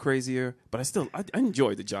gets a little crazier, but I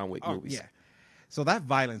enjoyed the John Wick movies. Yeah. So that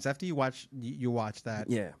violence, after you watch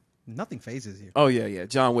that, nothing phases you. Oh yeah.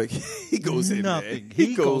 John Wick, he goes in. Nothing. Man.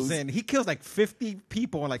 He goes in. He kills like 50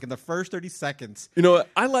 people in the first 30 seconds.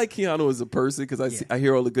 I like Keanu as a person because I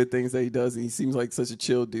hear all the good things that he does, and he seems like such a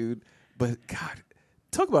chill dude. But God,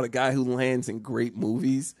 talk about a guy who lands in great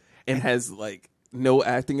movies and has no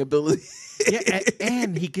acting ability.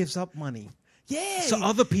 And he gives up money. Yeah. So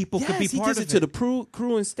other people could be part of it. He gives it to the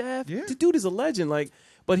crew and staff. Yeah. The dude is a legend.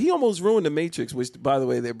 But he almost ruined The Matrix, which, by the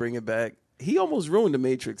way, they're bringing back. He almost ruined The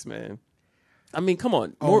Matrix, man. I mean, come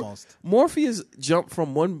on. Almost. Morpheus jumped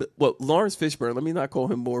from Lawrence Fishburne. Let me not call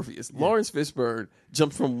him Morpheus. Yeah. Lawrence Fishburne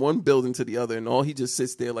jumped from one building to the other, and all he just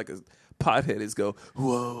sits there like a pothead is go,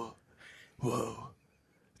 whoa.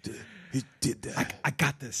 He did that. I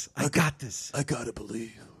got this. I got this. I gotta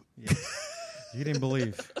believe. Yeah. You didn't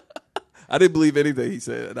believe. I didn't believe anything he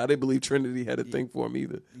said. I didn't believe Trinity had a thing for him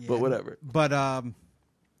either. Yeah. But whatever. But I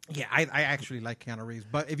actually like Keanu Reeves.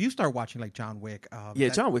 But if you start watching John Wick,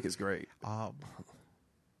 John Wick is great.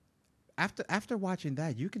 After watching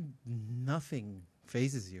that, nothing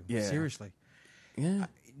phases you. Yeah. Seriously. Yeah.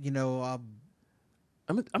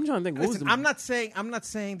 I'm trying to think. Listen, I'm not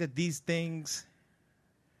saying that these things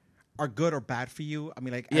are good or bad for you. I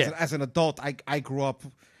mean, like as an adult, I grew up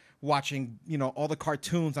watching, all the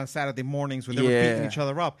cartoons on Saturday mornings when they were beating each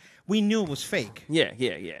other up. We knew it was fake. Yeah.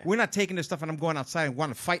 We're not taking this stuff and I'm going outside and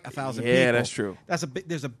want to fight 1,000 people. Yeah, that's true.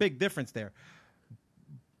 There's a big difference there.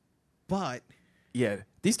 But yeah,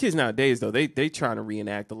 these kids nowadays though, they trying to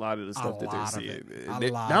reenact a lot of the stuff that they're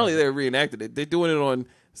seeing. Not only they're reenacting it, they're doing it on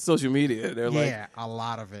social media. They're a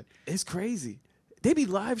lot of it. It's crazy. They be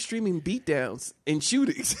live streaming beatdowns and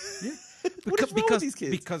shootings. Yeah. What is wrong with these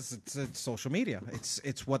kids? Because it's social media.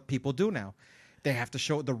 It's what people do now. They have to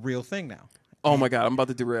show the real thing now. Oh my God, I'm about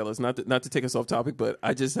to derail us. Not to take us off topic, but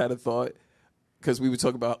I just had a thought because we were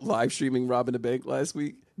talking about live streaming robbing the bank last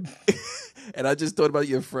week, and I just thought about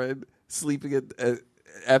your friend sleeping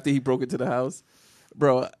after he broke into the house,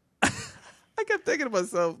 bro. I kept thinking to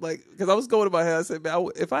myself, like, because I was going to my house, I said, man,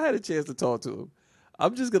 if I had a chance to talk to him,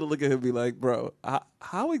 I'm just gonna look at him and be like, bro,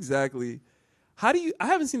 how exactly? How do you? I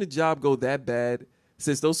haven't seen a job go that bad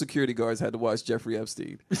since those security guards had to watch Jeffrey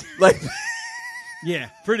Epstein. Like, yeah,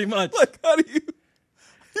 pretty much. Like, how do you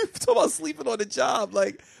talk about sleeping on the job?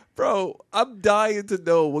 Like, bro, I'm dying to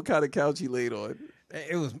know what kind of couch he laid on.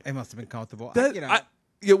 It must have been comfortable.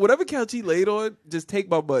 Whatever couch he laid on, just take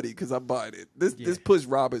my money because I'm buying it. This puts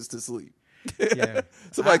Roberts to sleep. Yeah,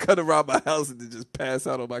 somebody come to rob my house and then just pass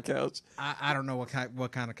out on my couch. I don't know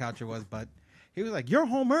what kind of couch it was, but he was like, "You're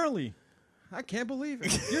home early." I can't believe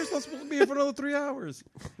it. You're supposed to be here for another 3 hours.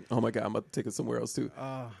 Oh my God, I'm about to take it somewhere else too.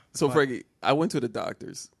 Frankie, I went to the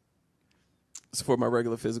doctor's for my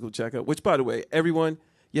regular physical checkup. Which, by the way, everyone,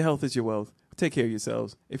 your health is your wealth. Take care of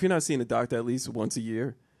yourselves. If you're not seeing a doctor at least once a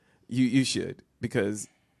year, you should, because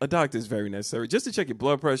a doctor is very necessary just to check your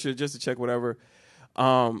blood pressure, just to check whatever.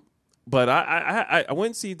 But I went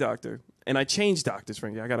and see a doctor, and I changed doctors,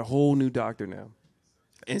 Frankie. I got a whole new doctor now.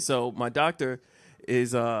 And so my doctor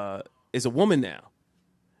is a woman now.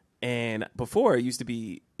 And before, he used to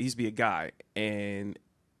be a guy. And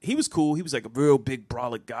he was cool. He was like a real big,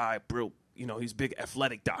 brolic guy. He was a big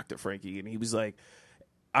athletic doctor, Frankie. And he was like,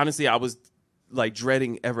 honestly, I was like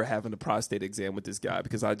dreading ever having a prostate exam with this guy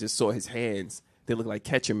because I just saw his hands. They looked like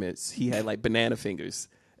ketchup mitts. He had like banana fingers.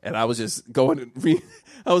 And I was just going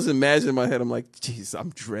I was imagining in my head, I'm like, geez, I'm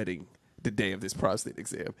dreading the day of this prostate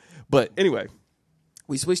exam. But anyway,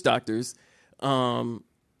 we switched doctors. And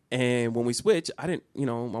when we switched, I didn't,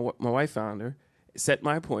 my wife found her, set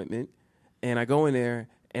my appointment, and I go in there.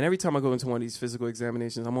 And every time I go into one of these physical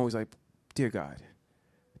examinations, I'm always like, dear God,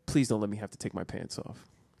 please don't let me have to take my pants off.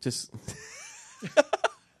 Just,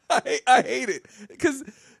 I hate it. Because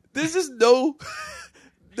there's just no,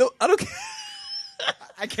 I don't care.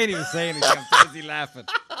 I can't even say anything. I'm busy laughing.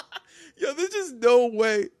 Yo, there's just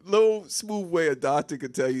no smooth way a doctor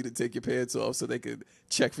could tell you to take your pants off so they could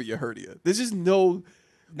check for your hernia. There's just no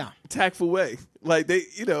tactful way. Like they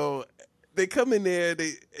come in there.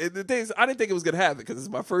 And the thing is, I didn't think it was gonna happen because it's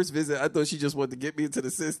my first visit. I thought she just wanted to get me into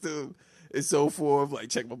the system and so forth, like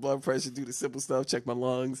check my blood pressure, do the simple stuff, check my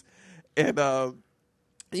lungs, and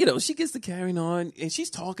she gets to carrying on, and she's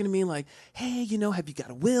talking to me like, hey, have you got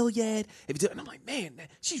a will yet? And I'm like, man,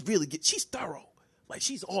 she's really good. She's thorough. Like,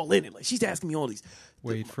 she's all in it. Like, she's asking me all these.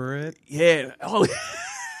 Wait for it. Yeah.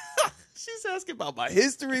 She's asking about my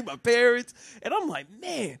history, my parents. And I'm like,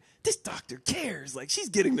 man, this doctor cares. Like, she's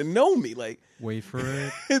getting to know me. Like, wait for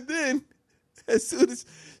it. And then, as soon as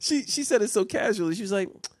she said it so casually, she was like,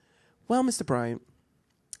 well, Mr. Bryant,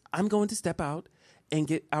 I'm going to step out and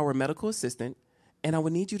get our medical assistant, and I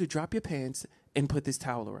would need you to drop your pants and put this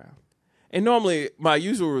towel around. And normally, my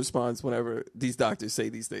usual response whenever these doctors say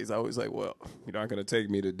these things, I always like, well, you're not going to take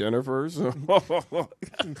me to dinner first?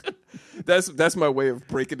 That's my way of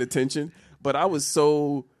breaking the tension. But I was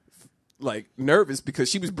so, nervous because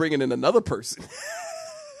she was bringing in another person.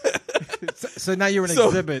 So now you're an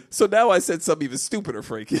exhibit. So now I said something even stupider,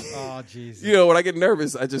 Frankie. Oh, Jesus. When I get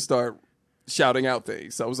nervous, I just start shouting out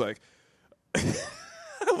things. So I was like,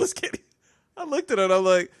 I was kidding. I looked at her and I'm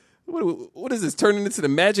like, what is this, turning into the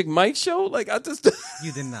Magic Mike show? Like, I just...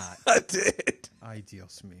 You did not. I did. Ay,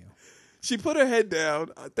 Dios mío. She put her head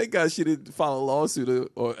down. Thank God she didn't file a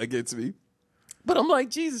lawsuit or against me. But I'm like,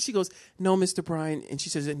 Jesus. She goes, no, Mr. Bryan. And she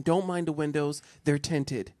says, and don't mind the windows. They're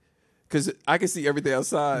tinted. Because I can see everything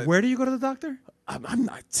outside. Where do you go to the doctor? I'm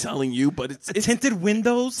not telling you, but it's tinted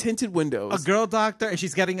windows? Tinted windows. A girl doctor, and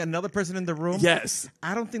she's getting another person in the room? Yes.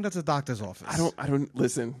 I don't think that's a doctor's office. I don't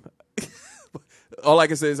listen. All I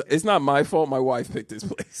can say is it's not my fault. My wife picked this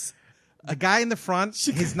place. The guy in the front,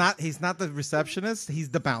 he's not the receptionist. He's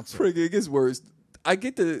the bouncer. It gets worse.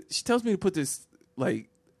 She tells me to put this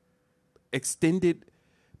extended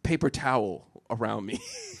paper towel around me.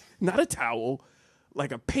 Not a towel,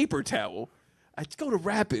 like a paper towel. I go to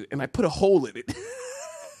wrap it, and I put a hole in it.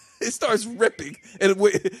 It starts ripping. And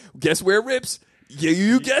guess where it rips? Yeah,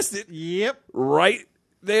 you guessed it. Yep. Right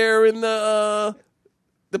there in the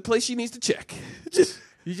place she needs to check.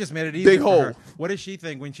 You just made it easy big for hole. her. What did she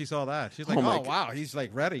think when she saw that? She's like, Oh, my oh wow, he's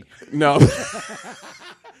like ready. No.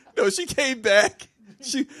 No, she came back.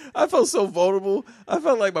 I felt so vulnerable. I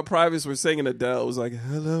felt like my privates were singing Adele. It was like,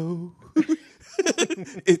 hello,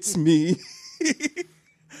 it's me.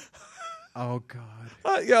 Oh God.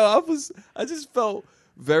 I just felt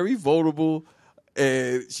very vulnerable.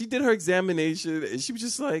 And she did her examination, and she was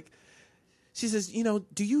just like, she says,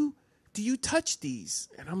 do you touch these?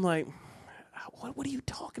 And I'm like, what are you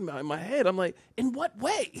talking about? In my head, I'm like, in what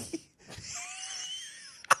way?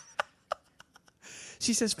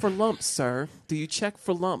 She says, for lumps, sir. Do you check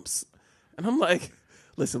for lumps? And I'm like,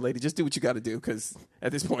 listen, lady, just do what you got to do, because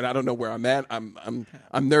at this point, I don't know where I'm at. I'm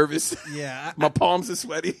nervous. Yeah. My palms are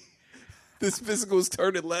sweaty. This physical is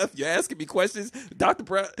turning left. You're asking me questions. Dr.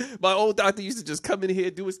 Brown, my old doctor used to just come in here,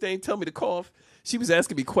 do his thing, tell me to cough. She was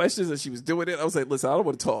asking me questions, and she was doing it. I was like, listen, I don't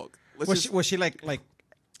want to talk. Was she like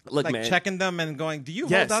look, man, checking them and going, do you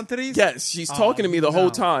hold on to these? Yes, she's talking to me the whole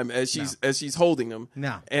time as she's holding them.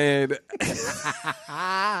 No. And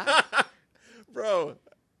bro,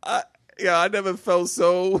 I never felt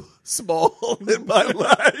so small in my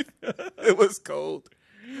life. It was cold.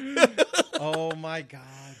 Oh my God.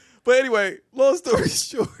 But anyway, long story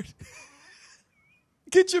short,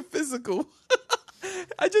 get your physical.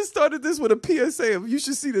 I just started this with a PSA of you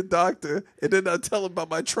should see the doctor, and then I'll tell him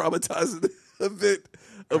about my traumatizing event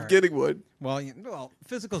of getting one. Well,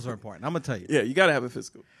 physicals are important. I'm going to tell you. Yeah, you got to have a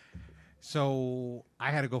physical. So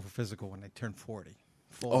I had to go for physical when I turned 40.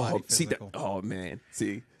 Full body see physical. that? Oh, man.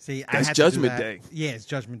 See, I that's had Judgment to do that. Day. Yeah, it's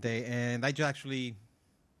Judgment Day. And I actually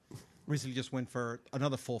recently just went for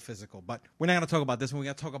another full physical. But we're not going to talk about this one. We're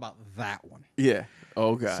going to talk about that one. Yeah.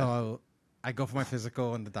 Oh, God. So I go for my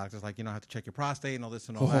physical, and the doctor's like, I have to check your prostate and all this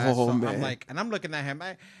and all that. So man. I'm like, and I'm looking at him.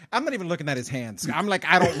 I'm not even looking at his hands. I'm like,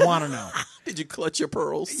 I don't want to know. Did you clutch your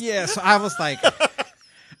pearls? Yeah, so I was like,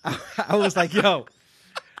 yo,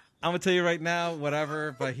 I'm going to tell you right now,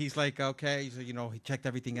 whatever. But he's like, okay. So, he checked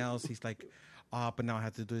everything else. He's like, but now I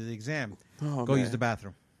have to do the exam. Go use the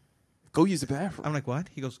bathroom. Go use the bathroom. I'm like, what?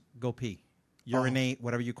 He goes, go pee. Urinate,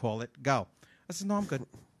 whatever you call it. Go. I said, no, I'm good.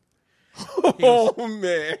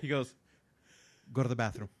 Man. He goes, go to the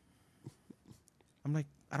bathroom. I'm like,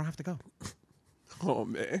 I don't have to go. Oh,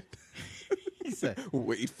 man. He said,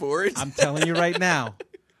 wait for it. I'm telling you right now,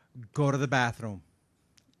 go to the bathroom.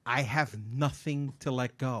 I have nothing to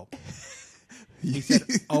let go. He said,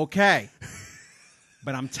 okay.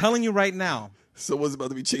 But I'm telling you right now. Someone's about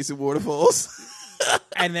to be chasing waterfalls.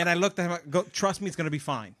 And then I looked at him, go, trust me, it's going to be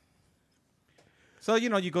fine. So,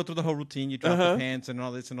 you go through the whole routine. You drop the pants and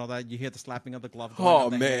all this and all that. You hear the slapping of the glove.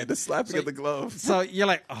 Oh, man, the slapping of the glove. So you're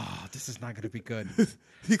like, oh, this is not going to be good.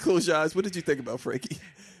 You close your eyes. What did you think about Frankie?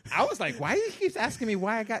 I was like, why do you keep asking me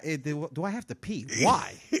why I got it? Do I have to pee?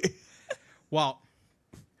 Why? Well,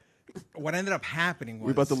 what ended up happening was...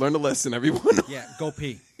 We're about to learn a lesson, everyone. Yeah, go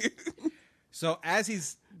pee. So as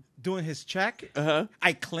he's doing his check,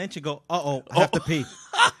 I clench and go, I have to pee.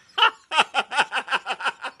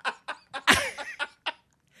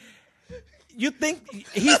 You think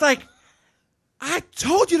he's like, I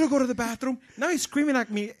told you to go to the bathroom. Now he's screaming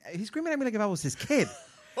at me. He's screaming at me like if I was his kid.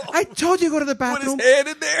 I told you to go to the bathroom. With his hand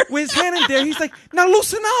in there. With his hand in there. He's like, now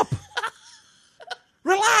loosen up.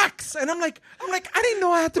 Relax. And I'm like, I didn't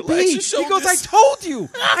know I had to pee. He goes, I told you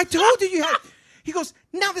you had. He goes,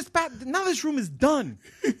 now this room is done.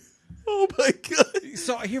 Oh my God.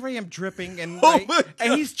 So here I am dripping and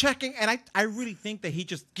and he's checking, and I really think that he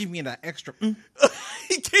just gave me that extra.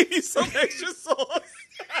 He gave you some extra sauce.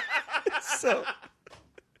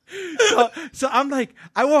 So I'm like,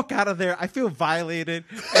 I walk out of there, I feel violated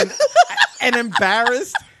and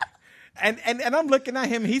embarrassed, and I'm looking at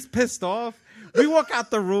him. He's pissed off. We walk out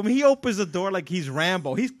the room. He opens the door like he's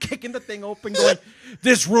Rambo. He's kicking the thing open, going,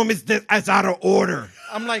 "This room is out of order."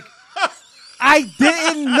 I'm like, I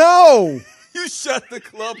didn't know. You shut the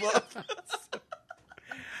club up.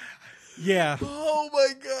 Yeah. Oh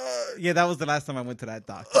my God. Yeah, that was the last time I went to that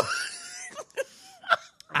doctor.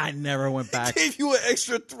 I never went back. He gave you an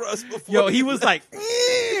extra thrust before. Yo, he was like,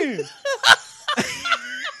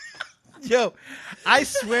 yo, I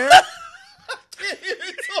swear.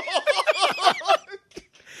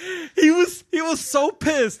 He was so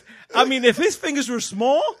pissed. I mean, if his fingers were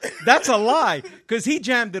small, that's a lie, because he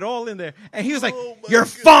jammed it all in there, and he was like, "You're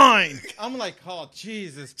fine." I'm like, "Oh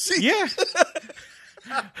Jesus, yeah."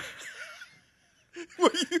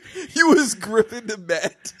 Well, you You was gripping the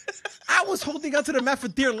mat. I was holding onto the mat for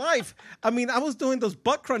dear life. I mean, I was doing those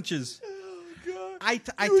butt crunches. Oh, God.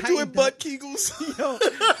 I you were doing butt kegels. Yo,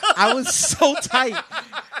 I was so tight.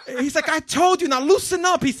 He's like, I told you, now loosen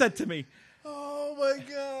up, he said to me. Oh, my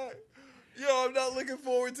God. Yo, I'm not looking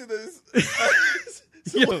forward to this.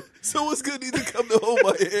 Someone's going to need to come to hold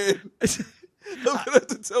my hand. I'm going to have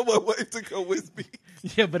to tell my wife to come with me.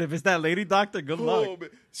 Yeah, but if it's that lady doctor, good luck. Man.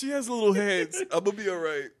 She has little hands. I'm going to be all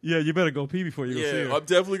right. Yeah, you better go pee before you go see her. I'm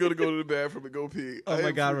definitely going to go to the bathroom and go pee. Oh,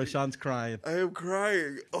 my God, Rashawn's crying. I am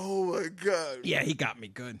crying. Oh, my God. Yeah, he got me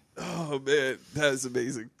good. Oh, man. That is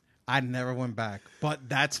amazing. I never went back, but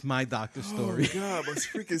that's my doctor story. Oh, God, my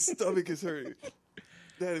freaking stomach is hurting.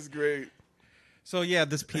 That is great. So, yeah,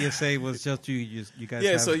 this PSA was just you guys.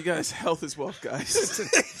 Yeah, so you guys, health is wealth, guys.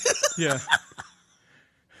 Yeah.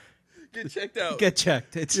 Get checked out. Get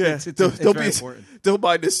checked. It's don't very be important. Don't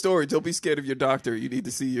mind this story. Don't be scared of your doctor. You need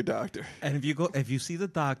to see your doctor. And if you see the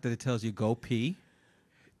doctor that tells you go pee,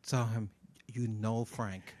 tell him you know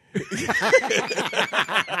Frank.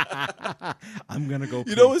 I'm gonna go pee.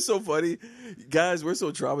 You know what's so funny? Guys, we're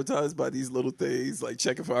so traumatized by these little things like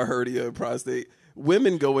checking for our hernia and prostate.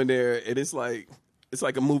 Women go in there and it's like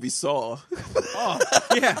a movie Saw. Oh,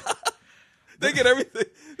 yeah. They get everything.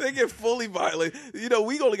 They get fully violent. You know,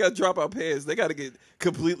 we only got to drop our pants. They got to get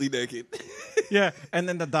completely naked. Yeah, and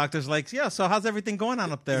then the doctor's like, "Yeah, so how's everything going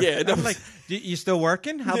on up there?" Yeah, and I'm like, "You still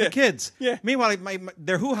working? How Yeah. the kids?" Yeah. Meanwhile,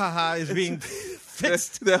 their hoo ha ha is being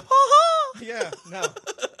fixed. The ha-ha. Yeah, no.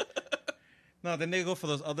 Then they go for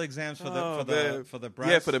those other exams for the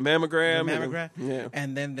breast. Yeah, for the mammogram. The mammogram. Yeah.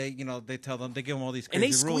 And then they tell them, they give them all these And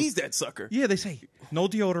crazy they rules. squeeze that sucker. Yeah, they say no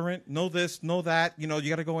deodorant, no this, no that. You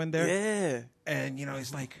got to go in there. Yeah. And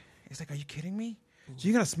it's like, are you kidding me? So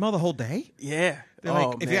you got to smell the whole day? Yeah. They're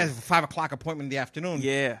like, if you have a 5 o'clock appointment in the afternoon,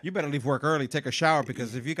 Yeah. you better leave work early, take a shower,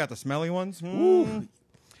 because if you got the smelly ones,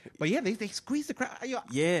 But yeah, they squeeze the crap.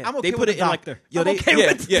 Yeah. I'm okay they put with it the doctor. In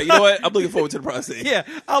yeah, you know what? I'm looking forward to the prostate. Yeah,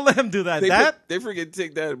 I'll let him do that. They freaking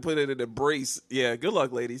take that and put it in a brace. Yeah, good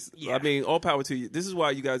luck, ladies. Yeah. I mean, all power to you. This is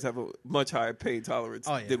why you guys have a much higher pain tolerance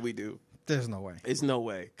Oh, yeah. than we do. There's no way. It's no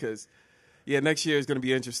way. Because, next year is going to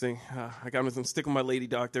be interesting. I got to stick with my lady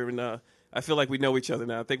doctor, and I feel like we know each other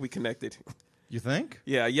now. I think we connected. You think?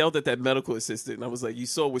 Yeah, I yelled at that medical assistant, and I was like, you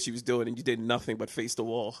saw what she was doing, and you did nothing but face the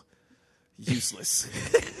wall. Useless.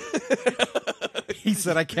 He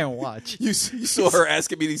said, I can't watch. You saw her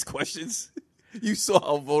asking me these questions. You saw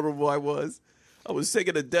how vulnerable I was. I was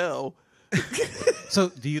taking a Dell. So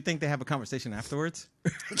do you think they have a conversation afterwards?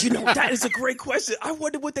 That is a great question. I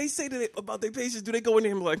wonder what they say about their patients. Do they go in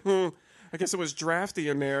there and be like, I guess it was drafty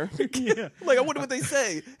in there. Yeah. Like, I wonder what they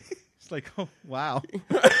say. It's like, oh, wow.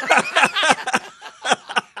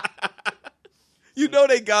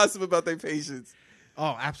 They gossip about their patients.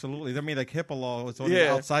 Oh, absolutely. I mean, like HIPAA law is only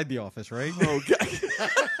outside the office, right? Oh, God.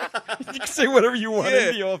 You can say whatever you want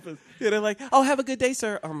in the office. Yeah, they're like, oh, have a good day,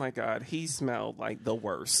 sir. Oh, my God. He smelled like the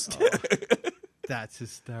worst. That's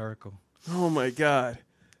hysterical. Oh, my God.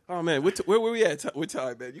 Oh, man. Where were we at with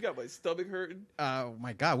time, man? You got my stomach hurting. Oh,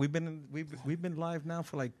 my God. We've been live now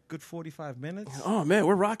for like good 45 minutes. Oh, man.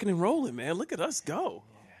 We're rocking and rolling, man. Look at us go.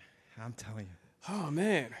 Yeah, I'm telling you. Oh,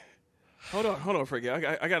 man. Hold on, Frankie.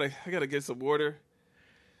 I gotta get some water.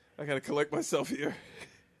 I gotta collect myself here.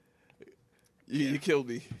 You killed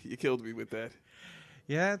me. You killed me with that.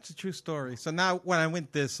 Yeah, it's a true story. So now, when I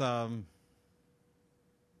went this couple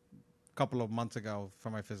of months ago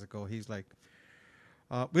for my physical, he's like,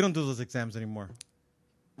 "We don't do those exams anymore."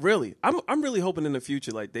 Really, I'm really hoping in the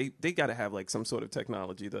future, like they gotta have like some sort of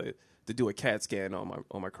technology to do a CAT scan on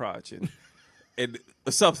my crotch and and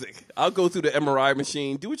something. I'll go through the MRI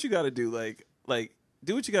machine. Do what you gotta do. Like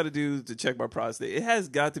do what you got to do to check my prostate. It has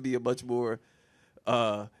got to be a much more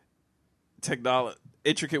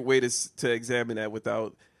intricate way to examine that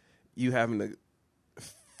without you having to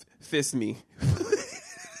fist me.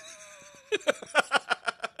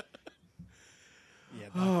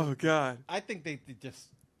 Oh, God. I think they do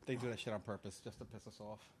that shit on purpose just to piss us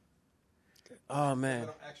off. Oh, man. A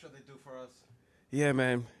little extra they do for us. Yeah,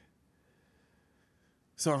 man.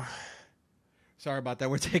 So... Sorry about that.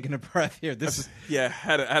 We're taking a breath here. I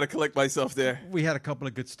had to collect myself there. We had a couple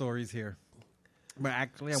of good stories here, but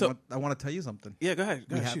actually, I want to tell you something. Yeah, go ahead.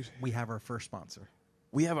 We have our first sponsor.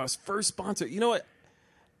 We have our first sponsor. You know what?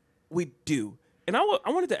 We do, and I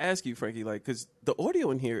wanted to ask you, Frankie, like, because the audio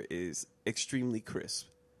in here is extremely crisp,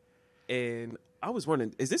 and I was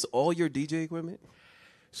wondering, is this all your DJ equipment?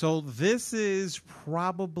 So this is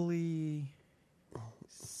probably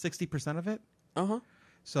 60% of it.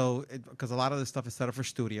 So, because a lot of this stuff is set up for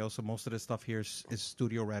studio, so most of this stuff here is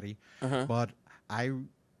studio ready. But I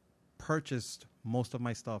purchased most of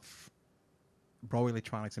my stuff, Broadway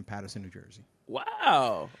Electronics in Paterson, New Jersey.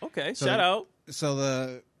 Wow. Okay. Shout out. So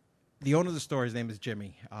the owner of the store, his name is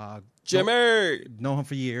Jimmy. Jimmy. Know him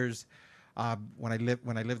for years. When I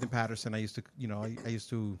lived in Paterson, I used to, I used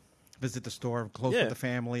to visit the store, close with the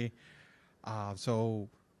family. So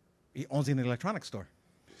he owns an electronics store.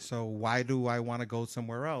 So why do I want to go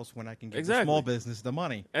somewhere else when I can get the small business the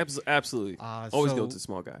money? Absolutely. Always go to the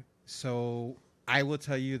small guy. So I will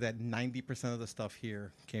tell you that 90% of the stuff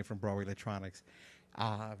here came from Broadway Electronics.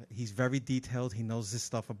 He's very detailed. He knows his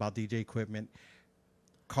stuff about DJ equipment,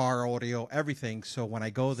 car audio, everything. So when I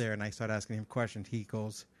go there and I start asking him questions, he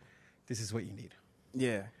goes, "This is what you need."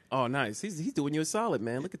 Yeah. Oh, nice. He's doing you a solid,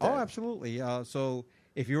 man. Look at that. Oh, absolutely. So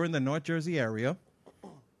if you're in the North Jersey area,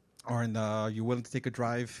 or you're willing to take a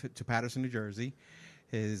drive to Paterson, New Jersey,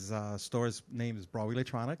 his store's name is Broadway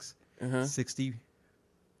Electronics, 60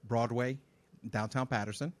 Broadway, downtown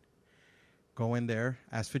Paterson. Go in there,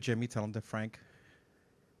 ask for Jimmy, tell him that Frank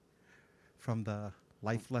from the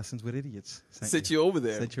Life Lessons with Idiots sent you over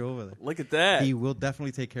there. Look at that. He will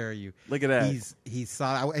definitely take care of you. Look at that. He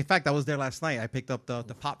saw. In fact, I was there last night. I picked up the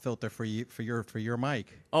pop filter for your mic.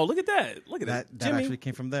 Oh, look at that. Look at that. That actually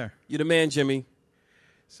came from there. You're the man, Jimmy.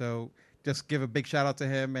 So just give a big shout out to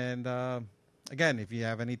him. And again, if you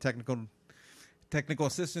have any technical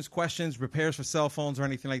assistance, questions, repairs for cell phones or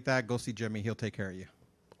anything like that, go see Jimmy. He'll take care of you.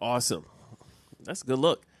 Awesome. That's a good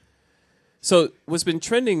look. So what's been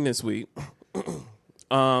trending this week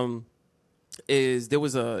is there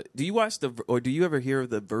was do you watch do you ever hear of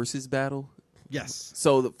the Versus battle? Yes.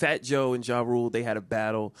 So the Fat Joe and Ja Rule, they had a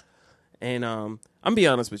battle. And I'm be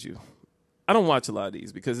honest with you. I don't watch a lot of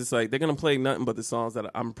these because it's like they're going to play nothing but the songs that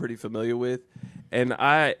I'm pretty familiar with. And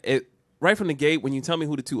right from the gate, when you tell me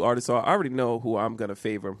who the two artists are, I already know who I'm going to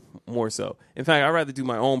favor more so. In fact, I'd rather do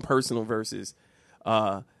my own personal verses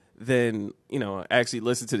than, actually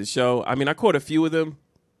listen to the show. I mean, I caught a few of them,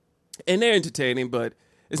 and they're entertaining, but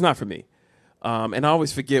it's not for me. And I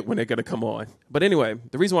always forget when they're going to come on. But anyway,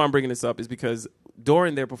 the reason why I'm bringing this up is because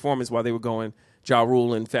during their performance, while they were going, Ja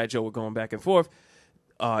Rule and Fat Joe were going back and forth,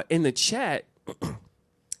 in the chat,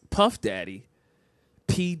 Puff Daddy,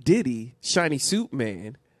 P. Diddy, Shiny Suit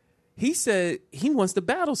Man, he said he wants to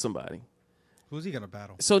battle somebody. Who's he going to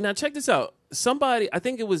battle? So now check this out. Somebody, I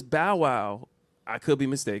think it was Bow Wow, I could be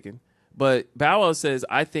mistaken, but Bow Wow says,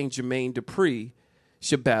 I think Jermaine Dupri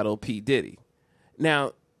should battle P. Diddy.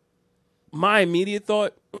 Now, my immediate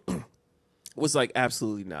thought was like,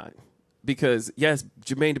 absolutely not. Because, yes,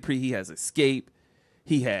 Jermaine Dupri, he has Escape.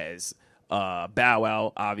 He has Bow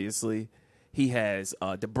Wow, obviously. He has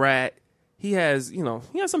Da Brat. He has, he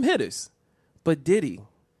has some hitters. But Diddy,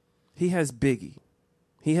 he has Biggie.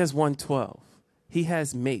 He has 112. He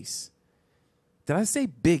has Mace. Did I say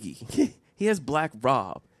Biggie? He has Black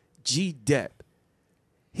Rob, G. Depp.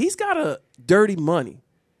 He's got a Dirty Money.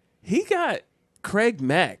 He got Craig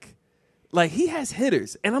Mack. Like, he has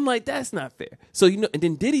hitters. And I'm like, that's not fair. So, and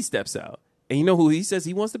then Diddy steps out. And you know who he says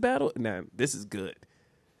he wants to battle? Now, this is good.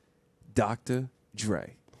 Dr.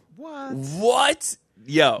 Dre. What?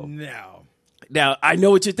 Yo. No. Now, I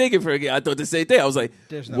know what you're thinking, Fergie. I thought the same thing. I was like,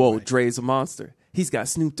 no whoa, way. Dre's a monster. He's got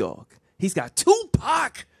Snoop Dogg. He's got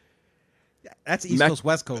Tupac. That's East Coast,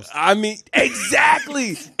 West Coast. I mean,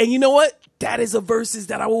 exactly. And you know what? That is a versus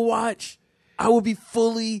that I will watch. I will be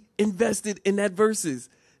fully invested in that versus.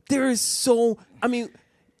 There is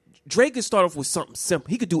Drake could start off with something simple.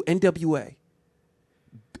 He could do NWA.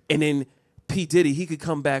 And then P. Diddy, he could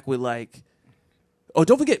come back with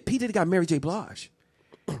don't forget, P. Diddy got Mary J. Blige.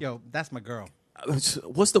 Yo, that's my girl.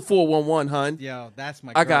 What's the 411, hun? Yo, that's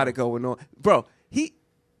my girl. I got it going on. Bro,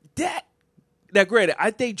 now granted,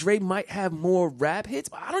 I think Dre might have more rap hits,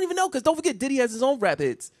 but I don't even know, because don't forget, Diddy has his own rap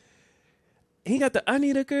hits. He got the I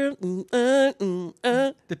Need a Girl. The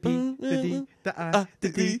P, the D, the I, the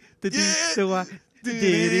D, the D, the Y, the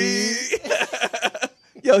Diddy.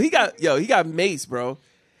 He got Mace, bro.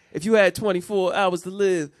 If you had 24 hours to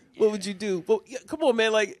live, what would you do? Well, come on,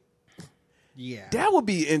 man. Yeah, that would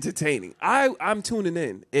be entertaining. I'm tuning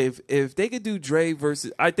in. If they could do Dre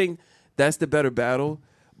versus, I think that's the better battle.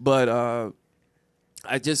 But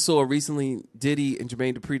I just saw recently Diddy and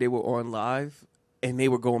Jermaine Dupri, they were on live, and they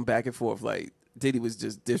were going back and forth. Like, Diddy was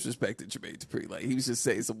just disrespecting Jermaine Dupri. Like, he was just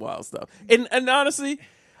saying some wild stuff. And honestly,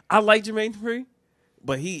 I like Jermaine Dupri,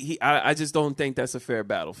 but I just don't think that's a fair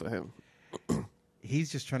battle for him.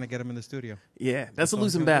 He's just trying to get him in the studio. Yeah, that's a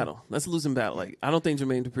losing battle. That's a losing battle. Like, I don't think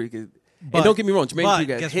Jermaine Dupri could. And don't get me wrong, Jermaine Dupri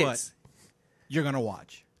got hits. What? You're gonna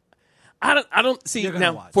watch. I don't see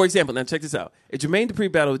now. Watch. For example, now check this out. If Jermaine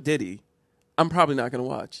Dupri battled Diddy, I'm probably not gonna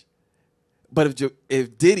watch. But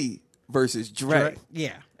if Diddy versus Dre,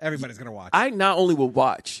 yeah, Everybody's gonna watch. I not only will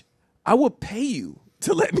watch, I will pay you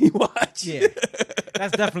to let me watch. Yeah,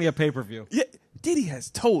 that's definitely a pay-per-view. Yeah, Diddy has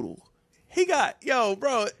total. He got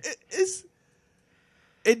bro. It's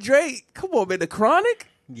and Dre. Come on, man. The Chronic.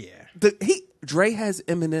 Yeah, Dre has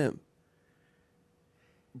Eminem.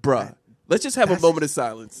 Bruh, let's just have a moment of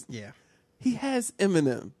silence. Yeah, he has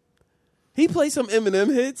Eminem. He plays some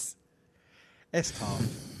Eminem hits. It's tough,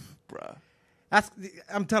 bruh.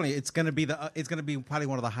 I'm telling you, it's gonna be probably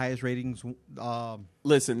one of the highest ratings.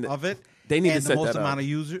 Listen, of it, they need and to set the most that amount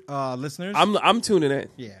up. of listeners. I'm tuning in.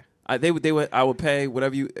 Yeah, I would pay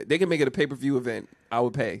whatever they can make it a pay-per-view event. I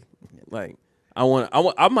would pay. Like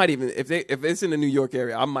I might even if it's in the New York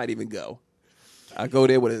area, I might even go. I go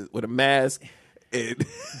there with a mask and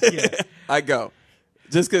I go.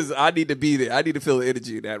 Just because I need to be there. I need to feel the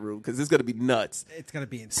energy in that room because it's going to be nuts. It's going to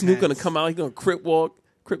be intense. Snoop going to come out. He's going to crip walk.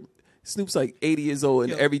 Snoop's like 80 years old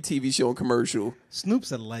in every TV show and commercial.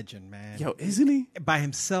 Snoop's a legend, man. Yo, isn't he? By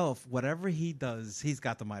himself, whatever he does, he's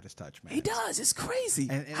got the Midas touch, man. He does. It's crazy.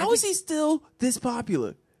 And How is he still this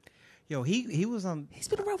popular? Yo, he was on... He's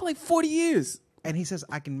been around for like 40 years. And he says,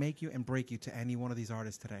 I can make you and break you to any one of these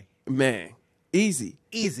artists today. Man, easy.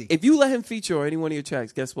 If you let him feature on any one of your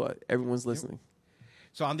tracks, guess what? Everyone's listening.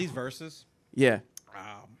 So on these verses, yeah,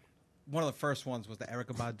 one of the first ones was the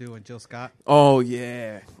Erykah Badu and Jill Scott. Oh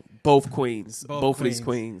yeah, both queens, both of these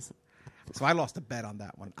queens. So I lost a bet on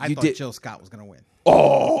that one. I thought Jill Scott was gonna win.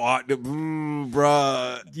 Oh,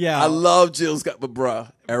 bruh, yeah, I love Jill Scott, but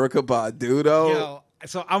bruh, Erykah Badu though. Yo,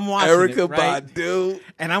 so I'm watching Erykah right? Badu,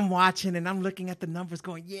 and I'm watching and I'm looking at the numbers,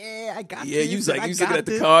 going, "Yeah, I got." Yeah, this, you looking at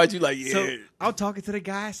this. the cards. You like, yeah. So I'm talking to the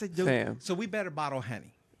guy. I said, Fam. "So we better bottle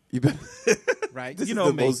Henny." You better, right? This you is know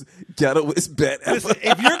the me. most ghettoest bet ever. Listen,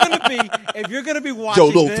 if you're gonna be watching,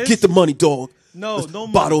 yo, no, this, forget the money, dog. No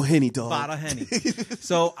money. Bottle Henny, dog. Bottle Henny.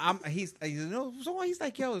 So he's like,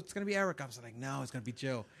 yo, it's gonna be Eric. I was like, no, it's gonna be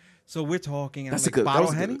Jill. So we're talking, and That's I'm like,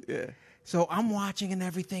 bottle Henny. Yeah. So I'm watching and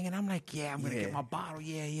everything, and I'm like, yeah, I'm gonna get my bottle.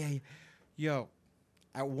 Yeah. Yo,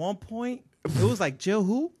 at one point, it was like, Jill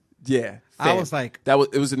who? Yeah. I was like,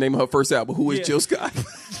 it was the name of her first album. Who is Jill Scott?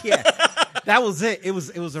 Yeah. That was it. It was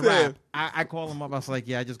a wrap. I called him up. I was like,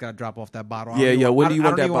 yeah, I just got to drop off that bottle. Yeah. When do you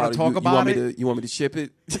want that bottle? Talk about it? You want me to ship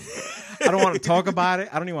it? I don't want to talk about it.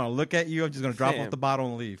 I don't even want to look at you. I'm just going to drop off the bottle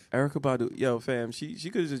and leave. Erykah Badu. Yo, fam, she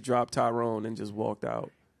could have just dropped Tyrone and just walked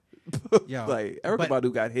out. Yo, like, Erykah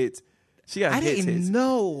Badu got hits. She got hits. I didn't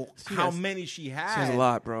know how many many she had. She has a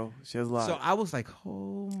lot, bro. She has a lot. So I was like,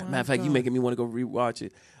 oh, my Matter of fact, God. you making me want to go rewatch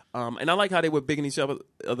it. And I like how they were bigging each other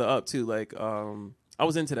up, too. Like, I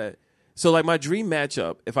was into that. So, like, my dream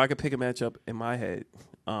matchup, if I could pick a matchup in my head,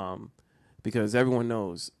 because everyone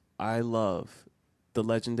knows I love the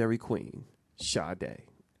legendary queen, Sade.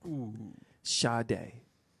 Ooh. Sade.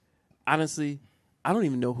 Honestly, I don't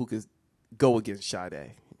even know who could go against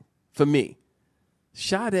Sade. For me,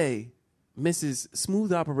 Sade, Mrs.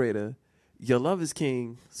 Smooth Operator, Your Love is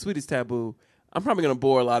King, Sweetest Taboo. I'm probably going to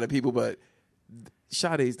bore a lot of people, but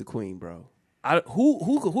Sade's the queen, bro.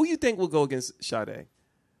 Who you think will go against Sade?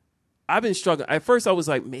 I've been struggling. At first, I was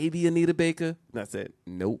like, maybe Anita Baker. And I said,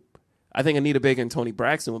 nope. I think Anita Baker and Toni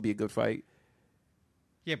Braxton would be a good fight.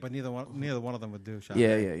 Yeah, but neither one of them would do Sade.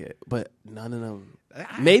 Yeah. But none of them.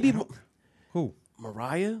 Maybe. Who?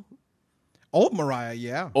 Mariah? Old Mariah,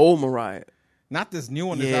 yeah. Old Mariah. Not this new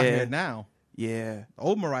one that's out here now. Yeah.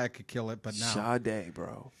 Old Mariah could kill it, but now. Sade,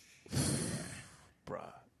 bro.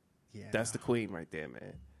 Bruh. Yeah. That's the queen right there,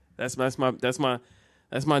 man. That's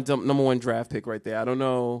my number one draft pick right there. I don't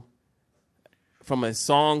know. From a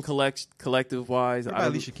song collective wise, what about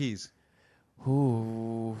Alicia Keys?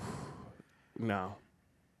 Ooh, no.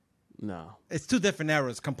 It's two different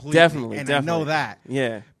eras completely. Definitely, I know that.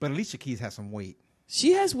 Yeah, but Alicia Keys has some weight.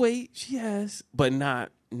 She has weight. She has, but not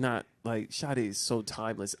like Sade is so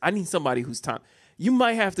timeless. I need somebody who's time. You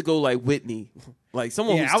might have to go like Whitney, like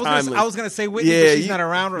someone who's timeless. I was gonna say Whitney, but she's not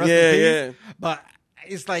around. Yeah. But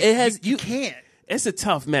it's like you can't. It's a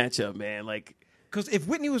tough matchup, man. Like. Because if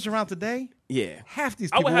Whitney was around today, half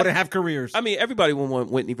these people wouldn't have careers. I mean, everybody would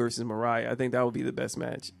want Whitney versus Mariah. I think that would be the best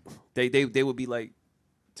match. They would be like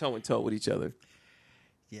toe and toe with each other.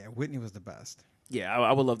 Yeah, Whitney was the best. Yeah,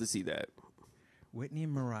 I would love to see that. Whitney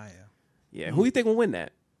and Mariah. Yeah, who do you think will win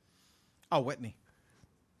that? Oh, Whitney,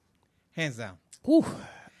 hands down. Whew.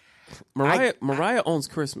 Mariah owns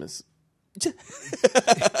Christmas.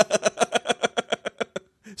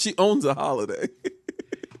 She owns a holiday.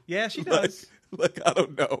 Yeah, she does. Like I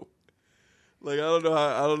don't know. Like I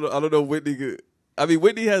don't know Whitney could. I mean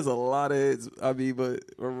Whitney has a lot of hits. I mean, but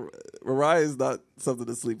Mariah is not something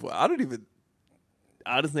to sleep with. I don't even.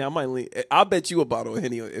 Honestly, I might lean. I'll bet you a bottle of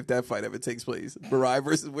Henny if that fight ever takes place. Mariah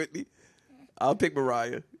versus Whitney. I'll pick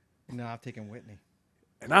Mariah. No, I'm taking Whitney.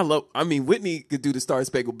 And Whitney could do the Star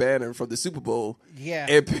Spangled Banner from the Super Bowl. Yeah.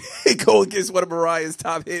 And go against one of Mariah's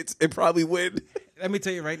top hits and probably win. Let me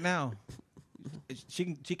tell you right now.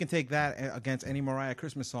 She can take that against any Mariah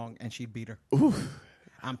Christmas song and she'd beat her. Ooh.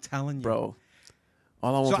 I'm telling you. Bro.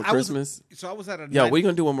 All I want for Christmas. I was at a... Yo, what are you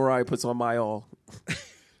going to do when Mariah puts on My All?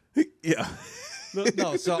 Yeah.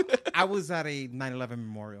 No, so I was at a 9/11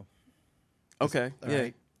 memorial. Okay. All yeah.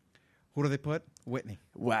 right. Who do they put? Whitney.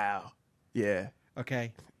 Wow. Yeah.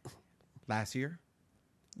 Okay. Last year.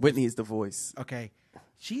 Whitney is the voice. Okay.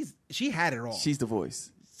 She had it all. She's the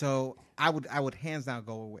voice. So I would hands down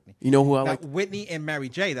go with Whitney. You know who I now, like? Whitney and Mary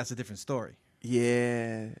J. That's a different story.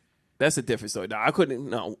 Yeah. That's a different story.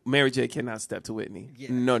 No, Mary J. cannot step to Whitney. Yeah.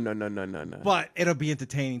 No. But it'll be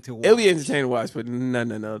entertaining to watch. It'll be entertaining to watch, but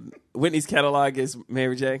no. Whitney's catalog is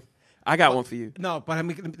Mary J. I got one for you. No, but let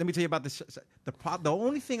me tell you about this. The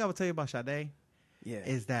only thing I would tell you about Sade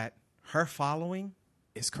is that her following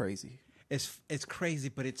is crazy. It's crazy,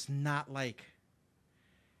 but it's not like...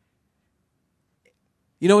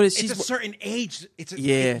 You know what? It's a certain age. If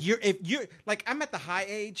you're like, I'm at the high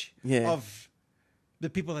age of the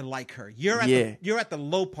people that like her. You're at the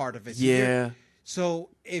low part of it. So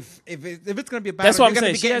if it's going to be a battle, you're going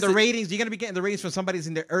to be getting the ratings. You're going to be getting the ratings from somebody who's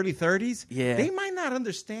in their early 30s. Yeah, they might not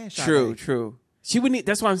understand. Sade. True. She would need.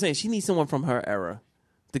 That's what I'm saying. She needs someone from her era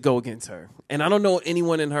to go against her. And I don't know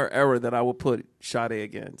anyone in her era that I would put Sade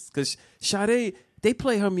against, because Sade, they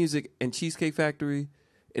play her music in Cheesecake Factory,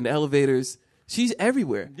 in the elevators. She's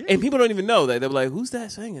everywhere. Yeah. And people don't even know that. They're like, who's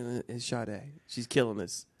that singing? It's Sade. She's killing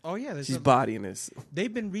this. Oh, yeah. She's bodying this.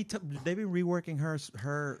 They've been reworking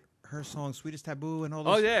her song, Sweetest Taboo, and all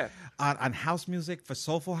those. Oh, yeah. On house music for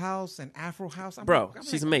Soulful House and Afro House.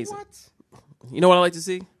 She's amazing. What? You know what I like to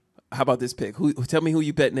see? How about this pick? Tell me who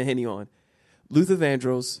you betting the Henny on. Luther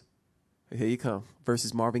Vandross, here you come,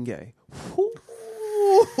 versus Marvin Gaye. Who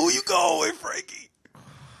you going with, Frankie?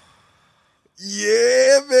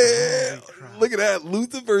 Yeah, man. Look at that.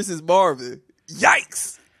 Luther versus Marvin.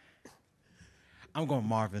 Yikes. I'm going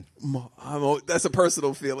Marvin. That's a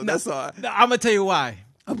personal feeling. That's all. I'm going to tell you why.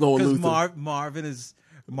 I'm going Luther. Because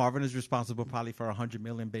Marvin is responsible probably for 100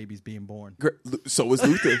 million babies being born. So is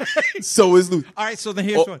Luther. So is Luther. All right, so then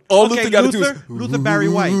here's one. All Luther got to do is... Luther Barry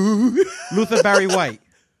White. Luther Barry White.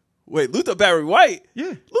 Wait, Luther Barry White?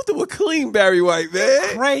 Yeah. Luther would clean Barry White,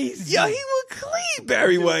 man. Crazy. Yo, he would clean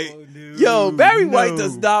Barry White. Yo, Barry White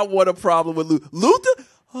does not want a problem with Luther. Luther,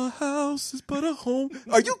 a house is but a home.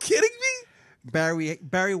 Are you kidding me?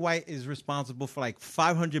 Barry White is responsible for like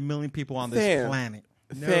 500 million people on this planet.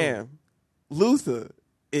 Fam, Luther's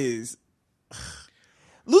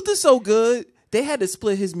so good, they had to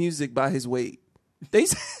split his music by his weight. They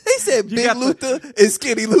said Big Luther and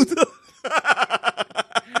Skinny Luther.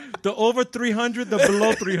 The over 300, the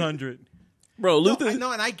below 300. Bro, Luther.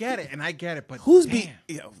 No, and I get it, but who's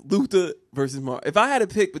Luther versus Mark? If I had to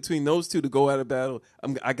pick between those two to go at a battle,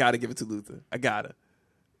 I gotta give it to Luther. I gotta.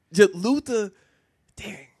 Just Luther,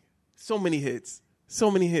 dang, so many hits.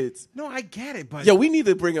 No, I get it, but... Yo, we need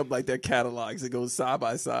to bring up like their catalogs that go side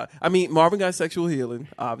by side. I mean, Marvin got Sexual Healing,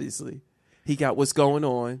 obviously. He got What's Going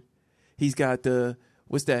On. He's got the,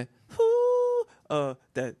 what's that?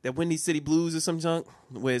 That Windy City Blues or some junk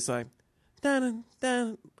where it's like, dun,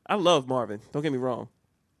 dun. I love Marvin. Don't get me wrong.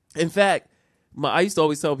 In fact, I used to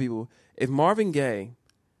always tell people, if Marvin Gaye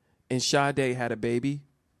and Sade had a baby,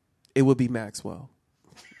 it would be Maxwell.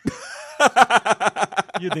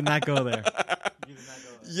 You did not go there.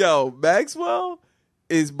 Yo, Maxwell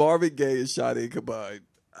is Marvin Gaye and Sade combined.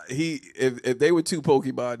 If they were two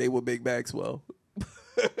Pokemon, they would make Maxwell.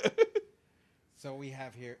 So we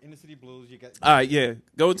have here Inner City Blues. You got all right, yeah.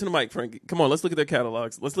 Go into the mic, Frankie. Come on, let's look at their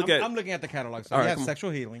catalogs. I'm looking at the catalogs. So we have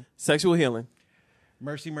Sexual Healing. Sexual Healing.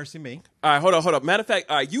 Mercy, Mercy Me. All right, hold up. Matter of fact,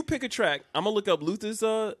 all right, you pick a track. I'm gonna look up Luther's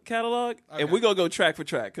catalog, and we're gonna go track for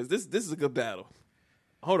track because this is a good battle.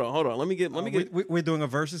 Hold on. Let me get. We're doing a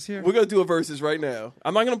versus here. We're gonna do a versus right now.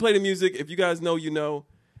 I'm not gonna play the music. If you guys know, you know.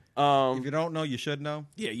 If you don't know, you should know.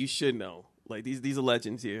 Yeah, you should know. Like these are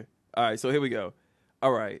legends here. All right, so here we go.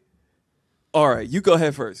 All right, you go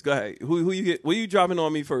ahead first. Go ahead. Who you get? What are you dropping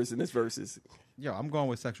on me first in this versus? Yo, I'm going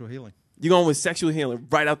with Sexual Healing. You're going with Sexual Healing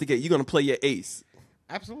right out the gate. You're gonna play your ace.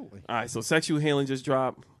 Absolutely. All right, so Sexual Healing just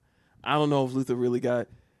dropped. I don't know if Luther really got.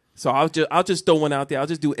 So I'll just throw one out there. I'll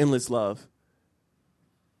just do Endless Love.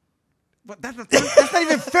 But that's not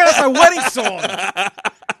even fair. That's my wedding song.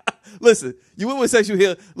 Listen, you went with Sexual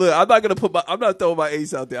Healing. Look, I'm not throwing my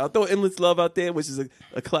ace out there. I'll throw Endless Love out there, which is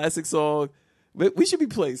a classic song. We should be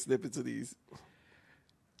playing snippets of these.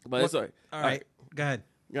 But it's all right. All right. Go ahead.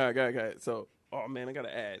 Go ahead. So, oh man, I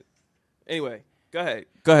gotta add. Anyway, go ahead.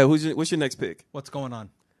 Go ahead. What's your next pick? What's going on?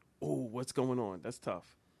 Oh, what's going on? That's tough.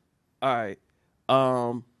 All right.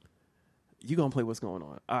 You gonna play what's going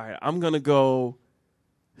on? All right. I'm gonna go.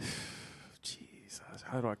 Jeez,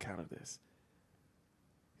 how do I counter this?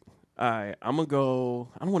 All right. I'm gonna go.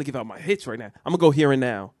 I don't want to give out my hits right now. I'm gonna go Here and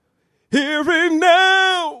Now. Here and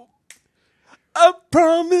now. I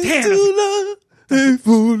promise to love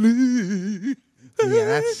faithfully. Yeah,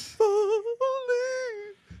 that's.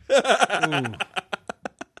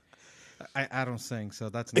 I don't sing, so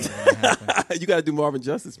that's not going to happen. You got to do Marvin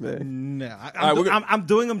justice, man. No, I'm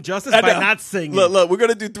doing him justice by not singing. Look, we're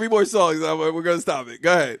going to do 3 more songs. We're going to stop it.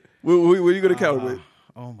 Go ahead. What are you going to counter with?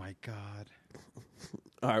 Oh, my God.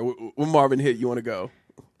 All right, what Marvin hit you want to go?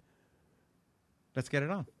 Let's get it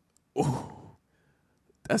on. Ooh,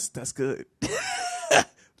 that's good.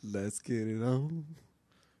 Let's get it on.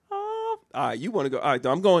 All right, you want to go. All right,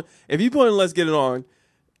 I'm going. If you put in Let's Get It On,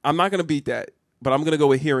 I'm not going to beat that, but I'm going to go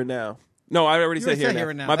with Here and Now. No, I already said Here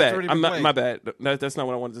and Now. My bad. My bad. That's not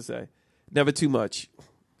what I wanted to say. Never Too Much.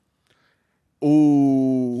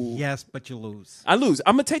 Ooh. Yes, but you lose. I lose.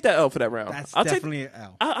 I'm going to take that L for that round. That's definitely an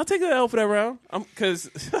L. I'll take that L for that round because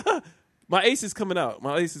my ace is coming out.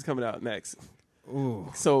 My ace is coming out next. Ooh.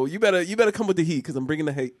 So you better come with the heat because I'm bringing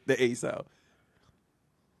the ace out.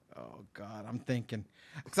 Oh God, I'm thinking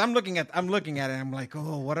because I'm looking at it. And I'm like,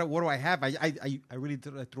 oh, what do I have? I really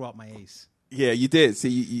threw out my ace. Yeah, you did. See,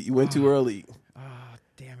 you went too early. Oh,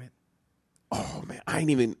 damn it. Oh man,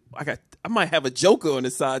 I might have a joker on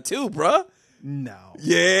the side too, bruh. No.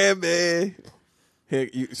 Yeah, man. Here,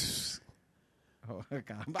 Oh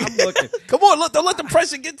God, I'm looking. Come on, look! Don't let the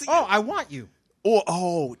pressure get to you. Oh, I Want You.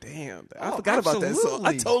 Oh, damn! I forgot about that song.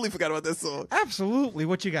 I totally forgot about that song. Absolutely.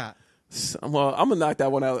 What you got? Well, I'm gonna knock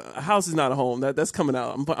that one out. House is Not a Home. That's coming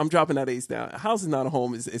out. I'm dropping that ace down. House is Not a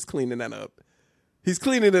Home is cleaning that up. He's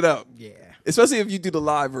cleaning it up. Yeah. Especially if you do the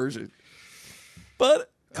live version.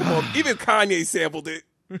 But come on, even Kanye sampled it.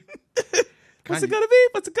 What's it gonna be?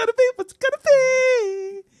 What's it gonna be? What's it gonna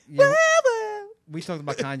be? Yeah, we talked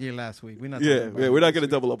about Kanye last week. We're not. We're not gonna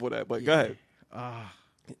double up on that. But go ahead. All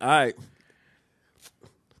right.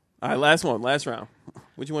 Last round.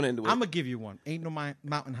 What you want to end with? I'm gonna give you one. Ain't No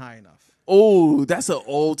Mountain High Enough. Oh, that's an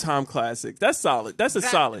old time classic. That's solid. That's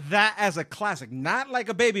solid. That as a classic, not like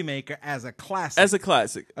a baby maker, as a classic. As a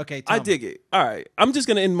classic. Okay, I dig it. All right, I'm just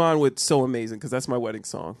gonna end mine with "So Amazing" because that's my wedding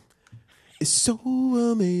song. It's so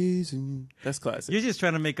amazing. That's classic. You're just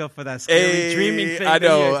trying to make up for that scary dreaming thing. I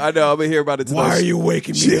know. I'm gonna hear about it tonight. Why are you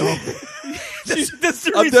waking me up? That's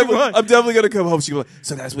the reason why. I'm definitely gonna come home. She'll be like,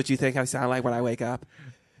 "So that's what you think I sound like when I wake up?"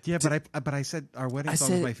 Yeah, but I said our wedding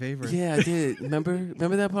song was my favorite. Yeah, I did. Remember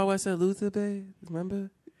that part where I said Luther, babe? Remember?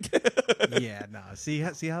 Yeah, no. See how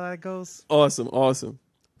that goes? Awesome.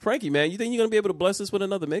 Frankie, man, you think you're going to be able to bless us with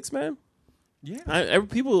another mix, man? Yeah.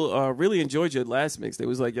 People really enjoyed your last mix. They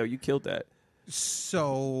was like, yo, you killed that.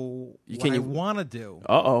 So what I want to do.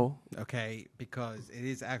 Uh-oh. Okay, because it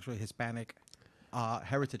is actually Hispanic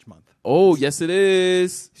Heritage Month. Oh, yes, it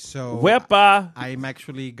is. So Wepa. I'm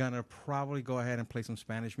actually going to probably go ahead and play some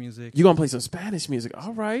Spanish music. You're going to play some Spanish music.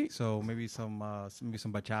 All right. So maybe some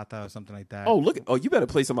bachata or something like that. Oh, you better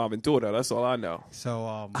play some Aventura. That's all I know.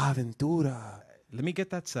 So Aventura. Let me get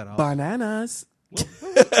that set up. Bananas.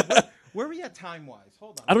 Where are we at time-wise?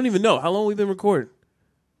 Hold on. I don't even know. How long we been recording?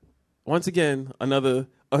 Once again, another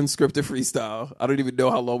unscripted freestyle. I don't even know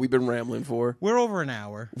how long we've been rambling for. We're over an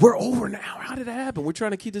hour. We're over an hour. How did that happen? We're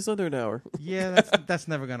trying to keep this under an hour. Yeah, that's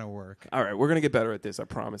never going to work. All right, we're going to get better at this, I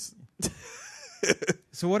promise.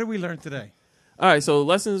 So what did we learn today? All right, so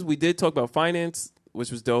lessons, we did talk about finance,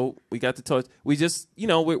 which was dope. We got to touch. We just,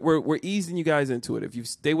 we're easing you guys into it. If you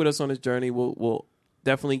stay with us on this journey, we'll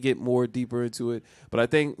definitely get more deeper into it. But I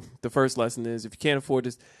think the first lesson is if you can't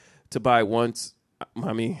afford to buy it once,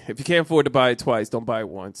 if you can't afford to buy it twice, don't buy it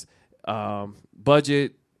once.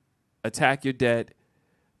 Budget, attack your debt.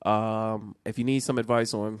 If you need some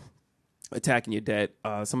advice on attacking your debt,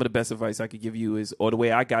 some of the best advice I could give you is, or the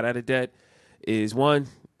way I got out of debt is, one,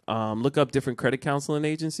 look up different credit counseling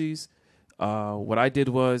agencies. What I did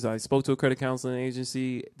was I spoke to a credit counseling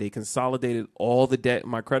agency. They consolidated all the debt in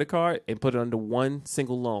my credit card and put it under one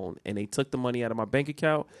single loan. And they took the money out of my bank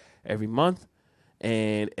account every month,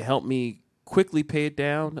 and it helped me quickly pay it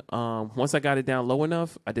down. Once I got it down low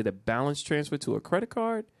enough, I did a balance transfer to a credit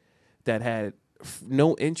card that had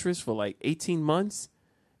no interest for like 18 months.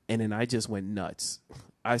 And then I just went nuts.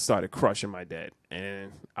 I started crushing my debt,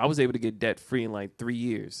 and I was able to get debt free in like 3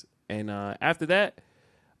 years. And after that,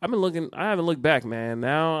 I haven't looked back, man.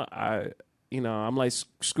 Now I'm like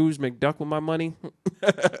Scrooge McDuck with my money.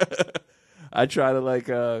 I try to like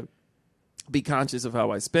be conscious of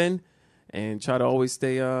how I spend and try to always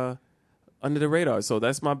stay under the radar. So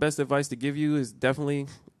that's my best advice to give you is definitely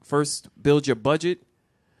first build your budget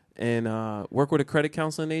and work with a credit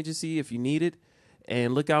counseling agency if you need it,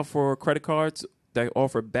 and look out for credit cards that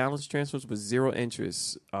offer balance transfers with zero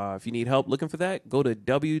interest. If you need help looking for that, go to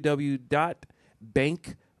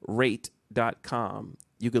www.bankrate.com.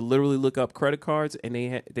 You could literally look up credit cards, and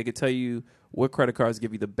they could tell you what credit cards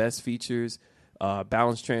give you the best features,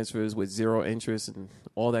 balance transfers with zero interest, and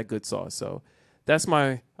all that good sauce. So that's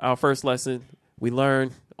our first lesson. We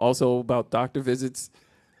learned also about doctor visits.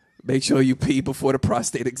 Make sure you pee before the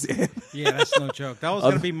prostate exam. Yeah, that's no joke. That was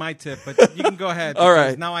going to be my tip, but you can go ahead. All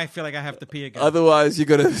right. Now I feel like I have to pee again. Otherwise, you're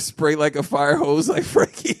going to spray like a fire hose like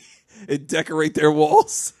Frankie and decorate their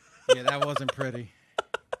walls. Yeah, that wasn't pretty.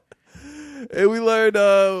 And we learned,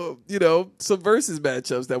 some versus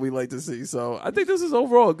matchups that we like to see. So I think this is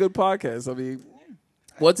overall a good podcast. I mean,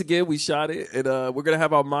 once again, we shot it, and we're going to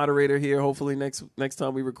have our moderator here hopefully next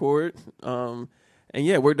time we record. And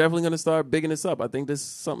yeah, we're definitely going to start bigging this up. I think this is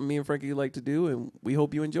something me and Frankie like to do, and we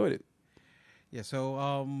hope you enjoyed it. Yeah,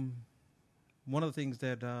 so one of the things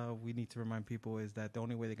that we need to remind people is that the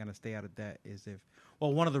only way they're going to stay out of debt is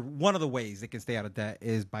one of the ways they can stay out of debt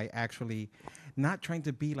is by actually not trying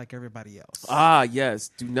to be like everybody else. Ah,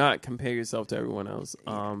 yes. Do not compare yourself to everyone else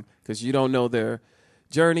because you don't know their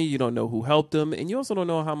journey. You don't know who helped them, and you also don't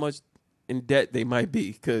know how much in debt they might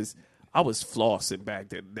be because I was flossing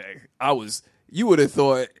back in the day. You would have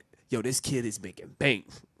thought, yo, this kid is making bank.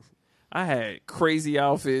 I had crazy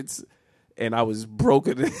outfits, and I was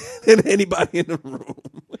broker than anybody in the room.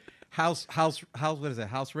 House, what is it?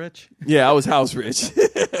 House rich? Yeah, I was house rich.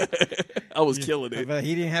 I was killing it. But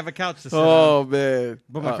he didn't have a couch to sit on. on. Man.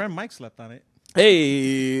 But my friend Mike slept on it.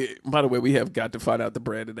 Hey, by the way, we have got to find out the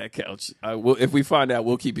brand of that couch. If we find out,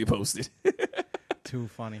 we'll keep you posted. Too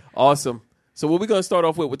funny. Awesome. So what we going to start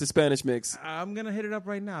off with the Spanish mix? I'm going to hit it up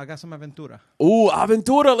right now. I got some Aventura. Ooh,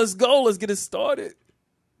 Aventura. Let's go. Let's get it started.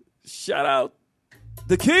 Shout out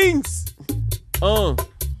the Kings. Oh,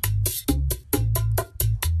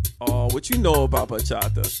 what you know about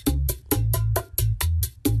bachata?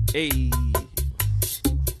 Hey.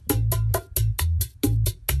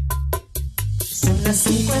 Son las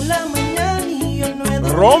 5 de la mañana y yo no he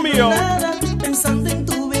dormido Romeo. nada. Pensando en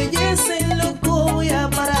tu belleza, en loco voy a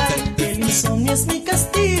parar. El insomnio es mi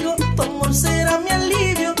castigo, tu amor será mi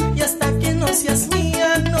alivio. Y hasta que no seas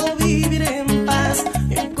mía, no viviré en paz.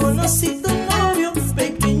 Yo conocí tu novio,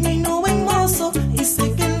 pequeño y no buen mozo. Y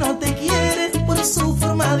sé que él no te quiere por su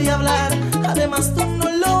forma de hablar. Además tú no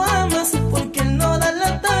lo amas, porque él no da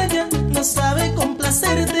la talla. No sabe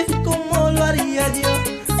complacerte como lo haría yo.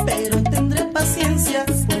 Pero tendré paciencia,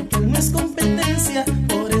 porque él no es competencia.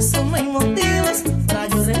 Por eso no hay motivos para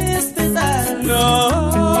yo respetar.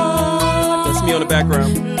 No. That's me on the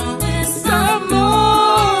background.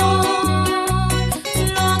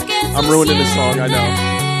 I'm ruining the song, I know.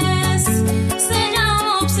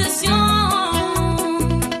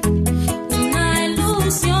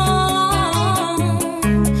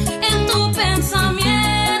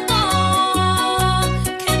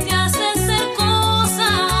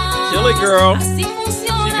 Kill it, girl. She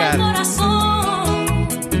got it.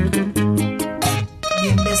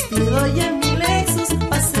 Bien vestido y en mi Lexus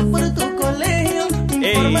pasé por tu colegio.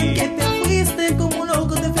 Me informan que te fuiste como un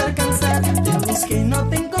loco, te fui a alcanzar. Te busqué y no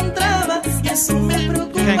te encontraba y eso me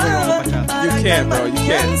preocupaba. You can't, bro. You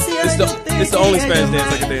can't. It's the only Spanish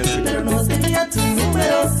dance I can dance to. Pero no tenía tu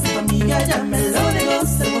número. Tu amiga ya me lo negó.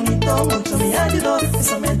 Ser bonito mucho me ayudó.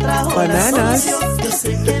 Eso me trajo la solución. Yo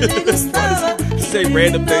sé que le gustaba. Say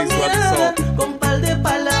random things throughout the song. Con par de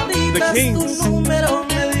palabritas The Kings. tu número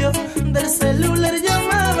me dio. Del celular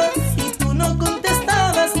llamaba y tú no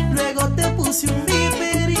contestabas. Luego te puse un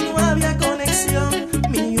beeper y no había conexión.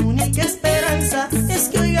 Mi única esperanza es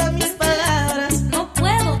que oiga mis palabras. No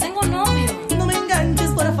puedo, tengo novio. No me enganches,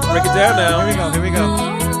 por favor. Break it down now. Here we go.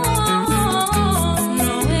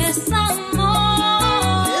 No es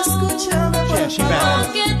amor. Escúchame, por Yeah, she favor. bad.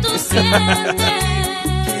 Lo que tú sientes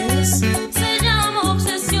Es se llama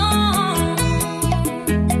obsesión.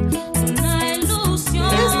 Una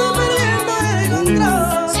ilusión. Estoy perdiendo el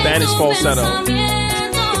control. Spanish falsetto.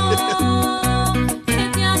 Pensamiento que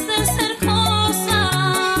te hace hacer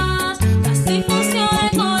cosas. Casi funciona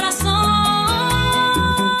el corazón.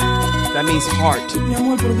 That means heart. Mi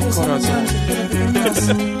amor, por Dios, Corazón.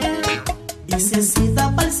 Hice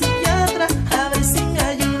cita para el psiquiatra a ver si me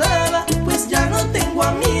ayudaba. Pues ya no tengo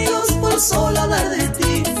amigos por solo hablar de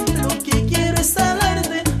ti. Lo que quiero es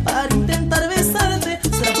hablarte para intentar besarte.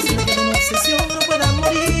 ¿Será posible que me obsesione?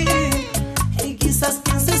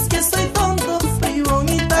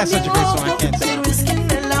 Pero es que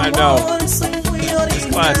en el amor soy muy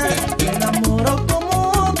original. Me enamoro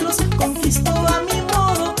como otros, conquisto a mi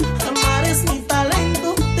modo. Amar es mi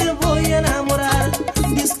talento, te voy a enamorar.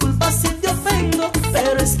 Disculpa si te ofendo,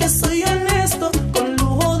 pero es que soy honesto. Con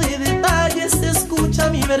lujo de detalles, escucha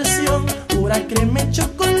mi versión. Pura crema y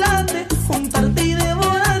chocolate, juntarte y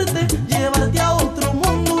devorarte, llevarte a otro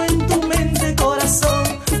mundo en tu mente, corazón.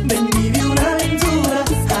 Ven, vive una aventura,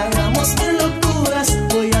 hagamos mil locuras.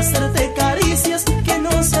 Voy a hacerte caricias que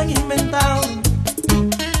no se han inventado.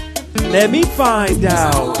 Let me find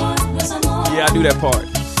out. Yeah, I do that part.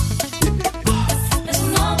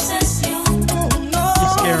 You're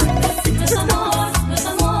scaring me.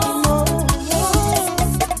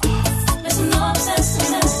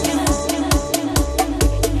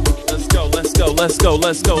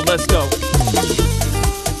 Let's go.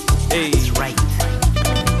 Hey. That's right.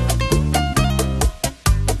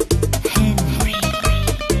 Henry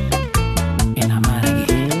in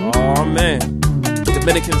Amargue. Oh man,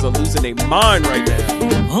 Dominicans are losing their mind right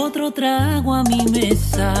now. Otro trago a mi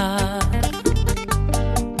mesa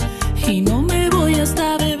y no me voy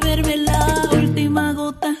hasta beberme la última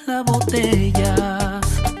gota en la botella.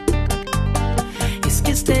 Es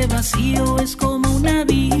que este vacío es como un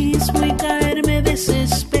abismo y caer me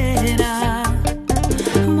desespera.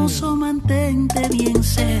 Mozo, mantente bien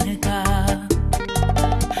cerca,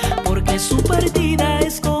 porque su partida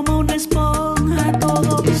es como una esponja,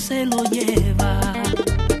 todo se lo lleva.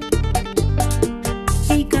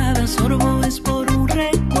 Y cada sorbo es por un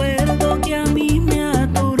recuerdo que a mí me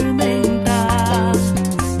atormenta.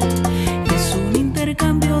 Es un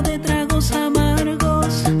intercambio de tragos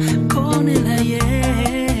amargos con el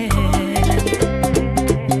ayer.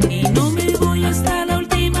 Y no me voy hasta la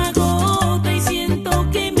última gota y siento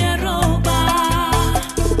que me arropa.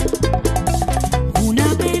 Una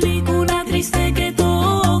película triste que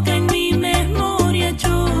toca en mi memoria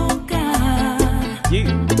choca.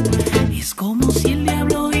 Es como si el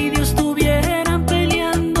diablo y Dios estuvieran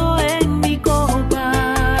peleando en mi copa.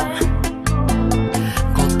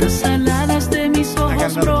 Gotas saladas de mis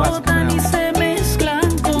ojos brotan y se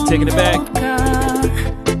mezclan con vodka.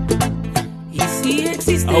 Y si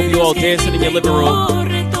existe I hope you all dancing in your living room.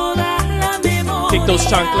 Kick those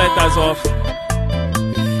chancletas off.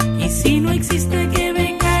 Y si no existe, que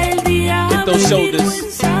venga el diablo. Hit those shoulders.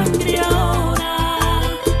 En sangre ahora.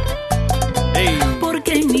 Hey.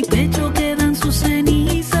 Porque en mi pecho quedan sus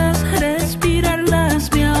cenizas,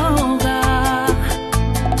 respirarlas me ahoga.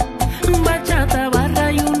 Bachata,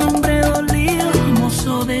 barra y un hombre dolido,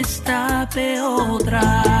 mozo, destape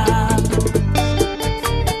otra.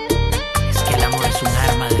 Es que el amor es un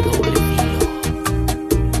arma de doble filo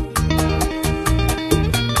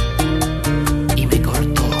y me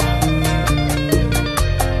cortó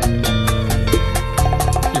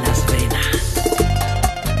las venas.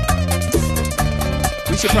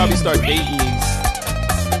 We should probably start dating these.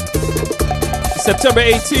 September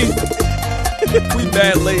 18th. We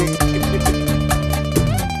mad late.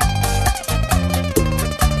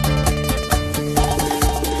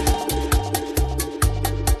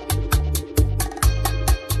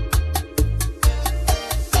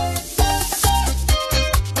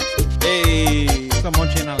 Hey. Some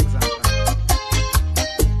Monchi and Alexandra.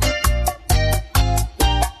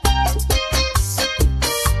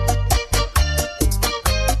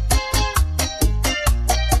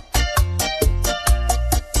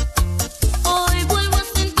 Hoy vuelvo a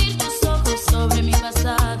sentir tus ojos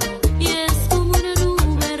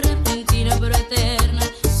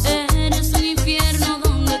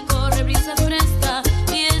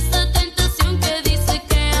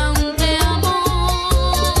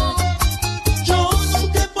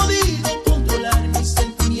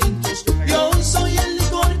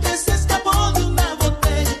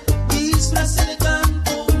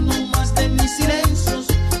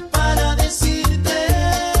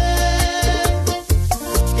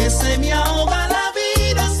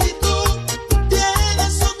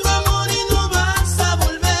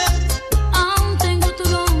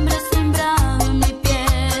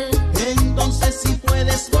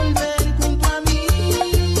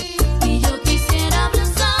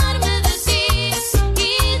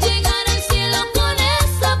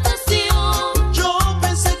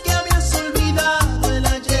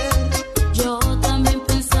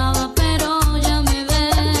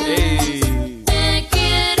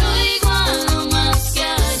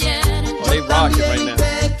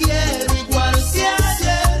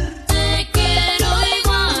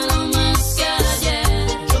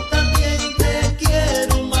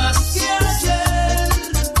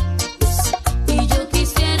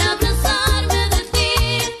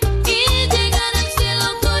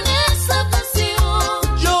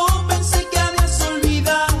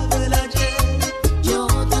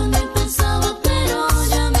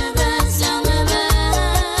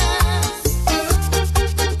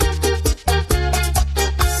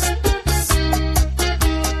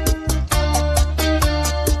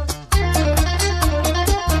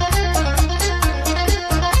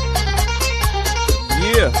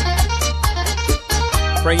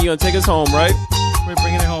Frankie, you gonna take us home, right? We're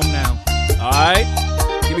bringing it home now. All right.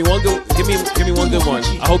 Give me one good one.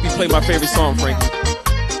 I hope you play my favorite song, Frankie.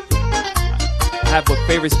 I have a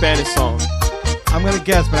favorite Spanish song. I'm gonna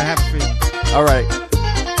guess, but I have a feeling. All right.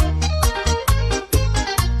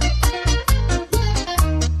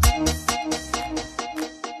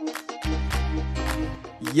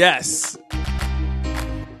 Yes.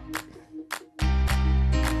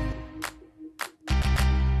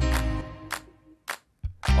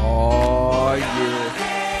 Oh,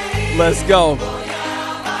 yeah. Let's go.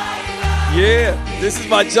 Yeah, this is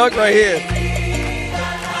my junk right here.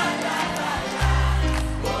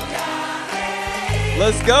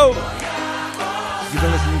 Let's go. You've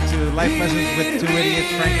been listening to Life Lessons with Two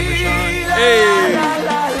Idiots, Frank and Rashawn. Hey.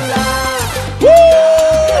 Woo!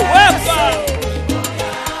 Welcome.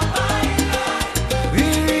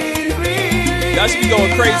 Y'all should be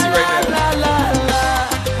going crazy right now.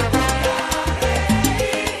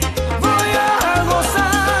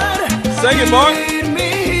 Sing it, Mark.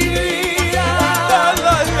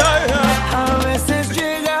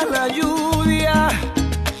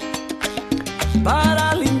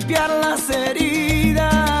 Para limpiar las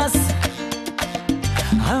heridas,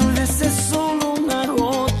 a veces solo una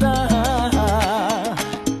gota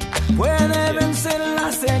puede vencer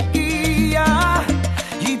la sequía.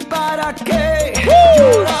 ¿Y para qué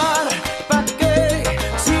llorar? ¿Para qué?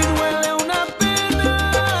 Si duele una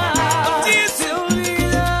pena, se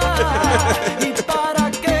olvida. ¿Y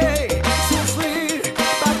para qué sufrir?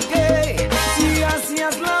 ¿Para qué? Si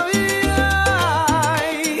hacías la vida,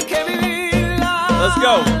 hay que vivirla. Let's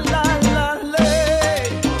go.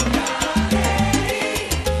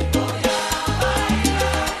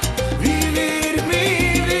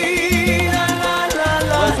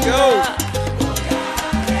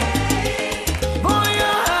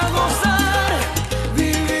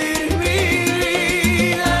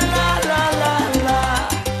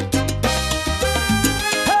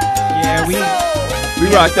 We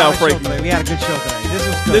rocked out, Frankie. We had a good show today. This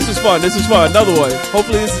was good. This was fun. Another one.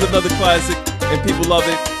 Hopefully this is another classic and people love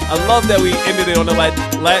it. I love that we ended it on a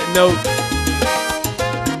Latin note.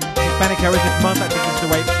 Hispanic Heritage Month, I think is the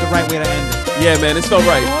right way to end it. Yeah, man, it felt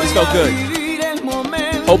right. It felt good.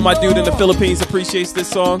 Hope my dude in the Philippines appreciates this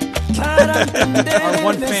song. Our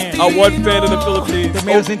one fan. Our one fan in the Philippines. They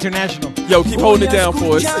made us international. Yo, keep holding it down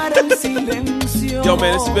for us. Yo,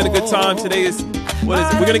 man, this has been a good time. Today is... What is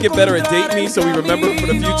it? We're going to get better at date me so we remember for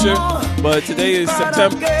the future. But today is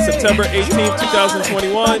September 18th,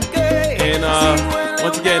 2021. And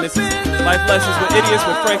once again, this is Life Lessons with Idiots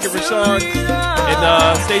with Frank and Rashawn.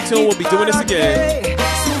 And stay tuned. We'll be doing this again.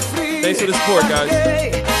 Thanks for the support, guys.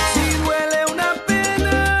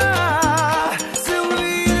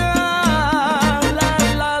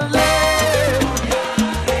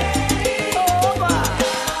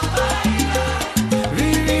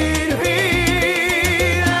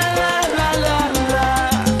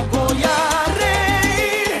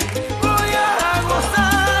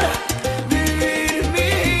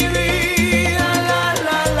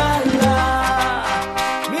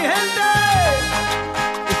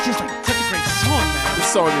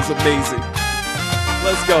 Song is amazing.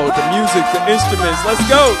 Let's go. The music, the instruments. Let's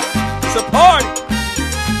go. It's a party.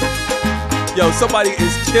 Yo, somebody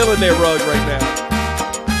is killing their rug right now.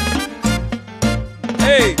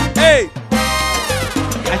 Hey, hey.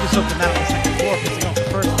 I just hope they're not on the second floor pissing off the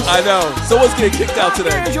first one. I know. Someone's getting kicked out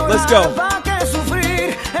today. Let's go.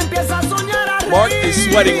 Mark is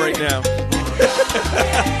sweating right now.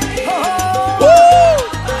 Woo!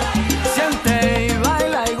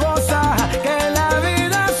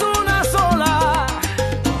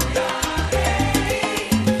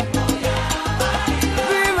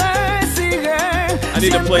 I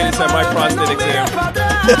need to play this at my prostate exam.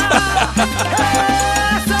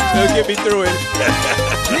 It'll get me through it.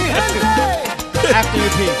 After you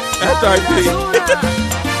pee. After I pee.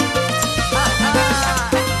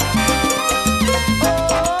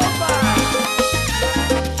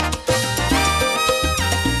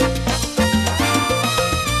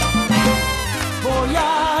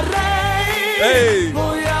 Hey,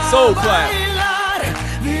 soul clap.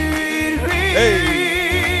 Hey.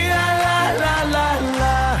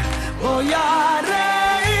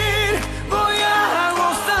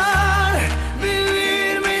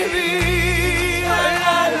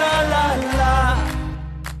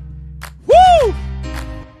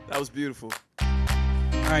 That was beautiful.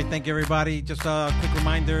 All right, thank you, everybody. Just a quick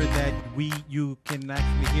reminder that you can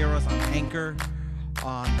actually hear us on Anchor,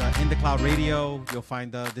 on the In the Cloud Radio. You'll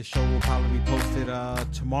find the show will probably be posted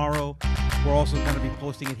tomorrow. We're also going to be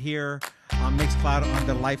posting it here on Mixcloud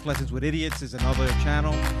under Life Lessons with Idiots is another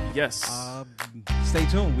channel. Yes. Stay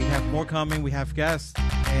tuned. We have more coming. We have guests.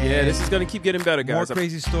 Yeah, this is going to keep getting better, guys. More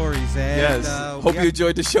crazy stories. And, yes. Hope you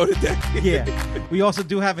enjoyed the show today. Yeah. We also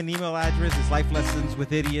do have an email address. It's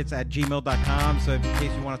lifelessonswithidiots@gmail.com. So in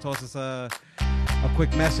case you want to toss us a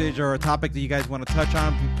quick message or a topic that you guys want to touch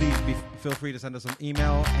on, please feel free to send us an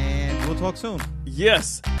email, and we'll talk soon.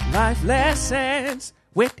 Yes. Life Lessons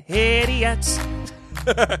with Idiots.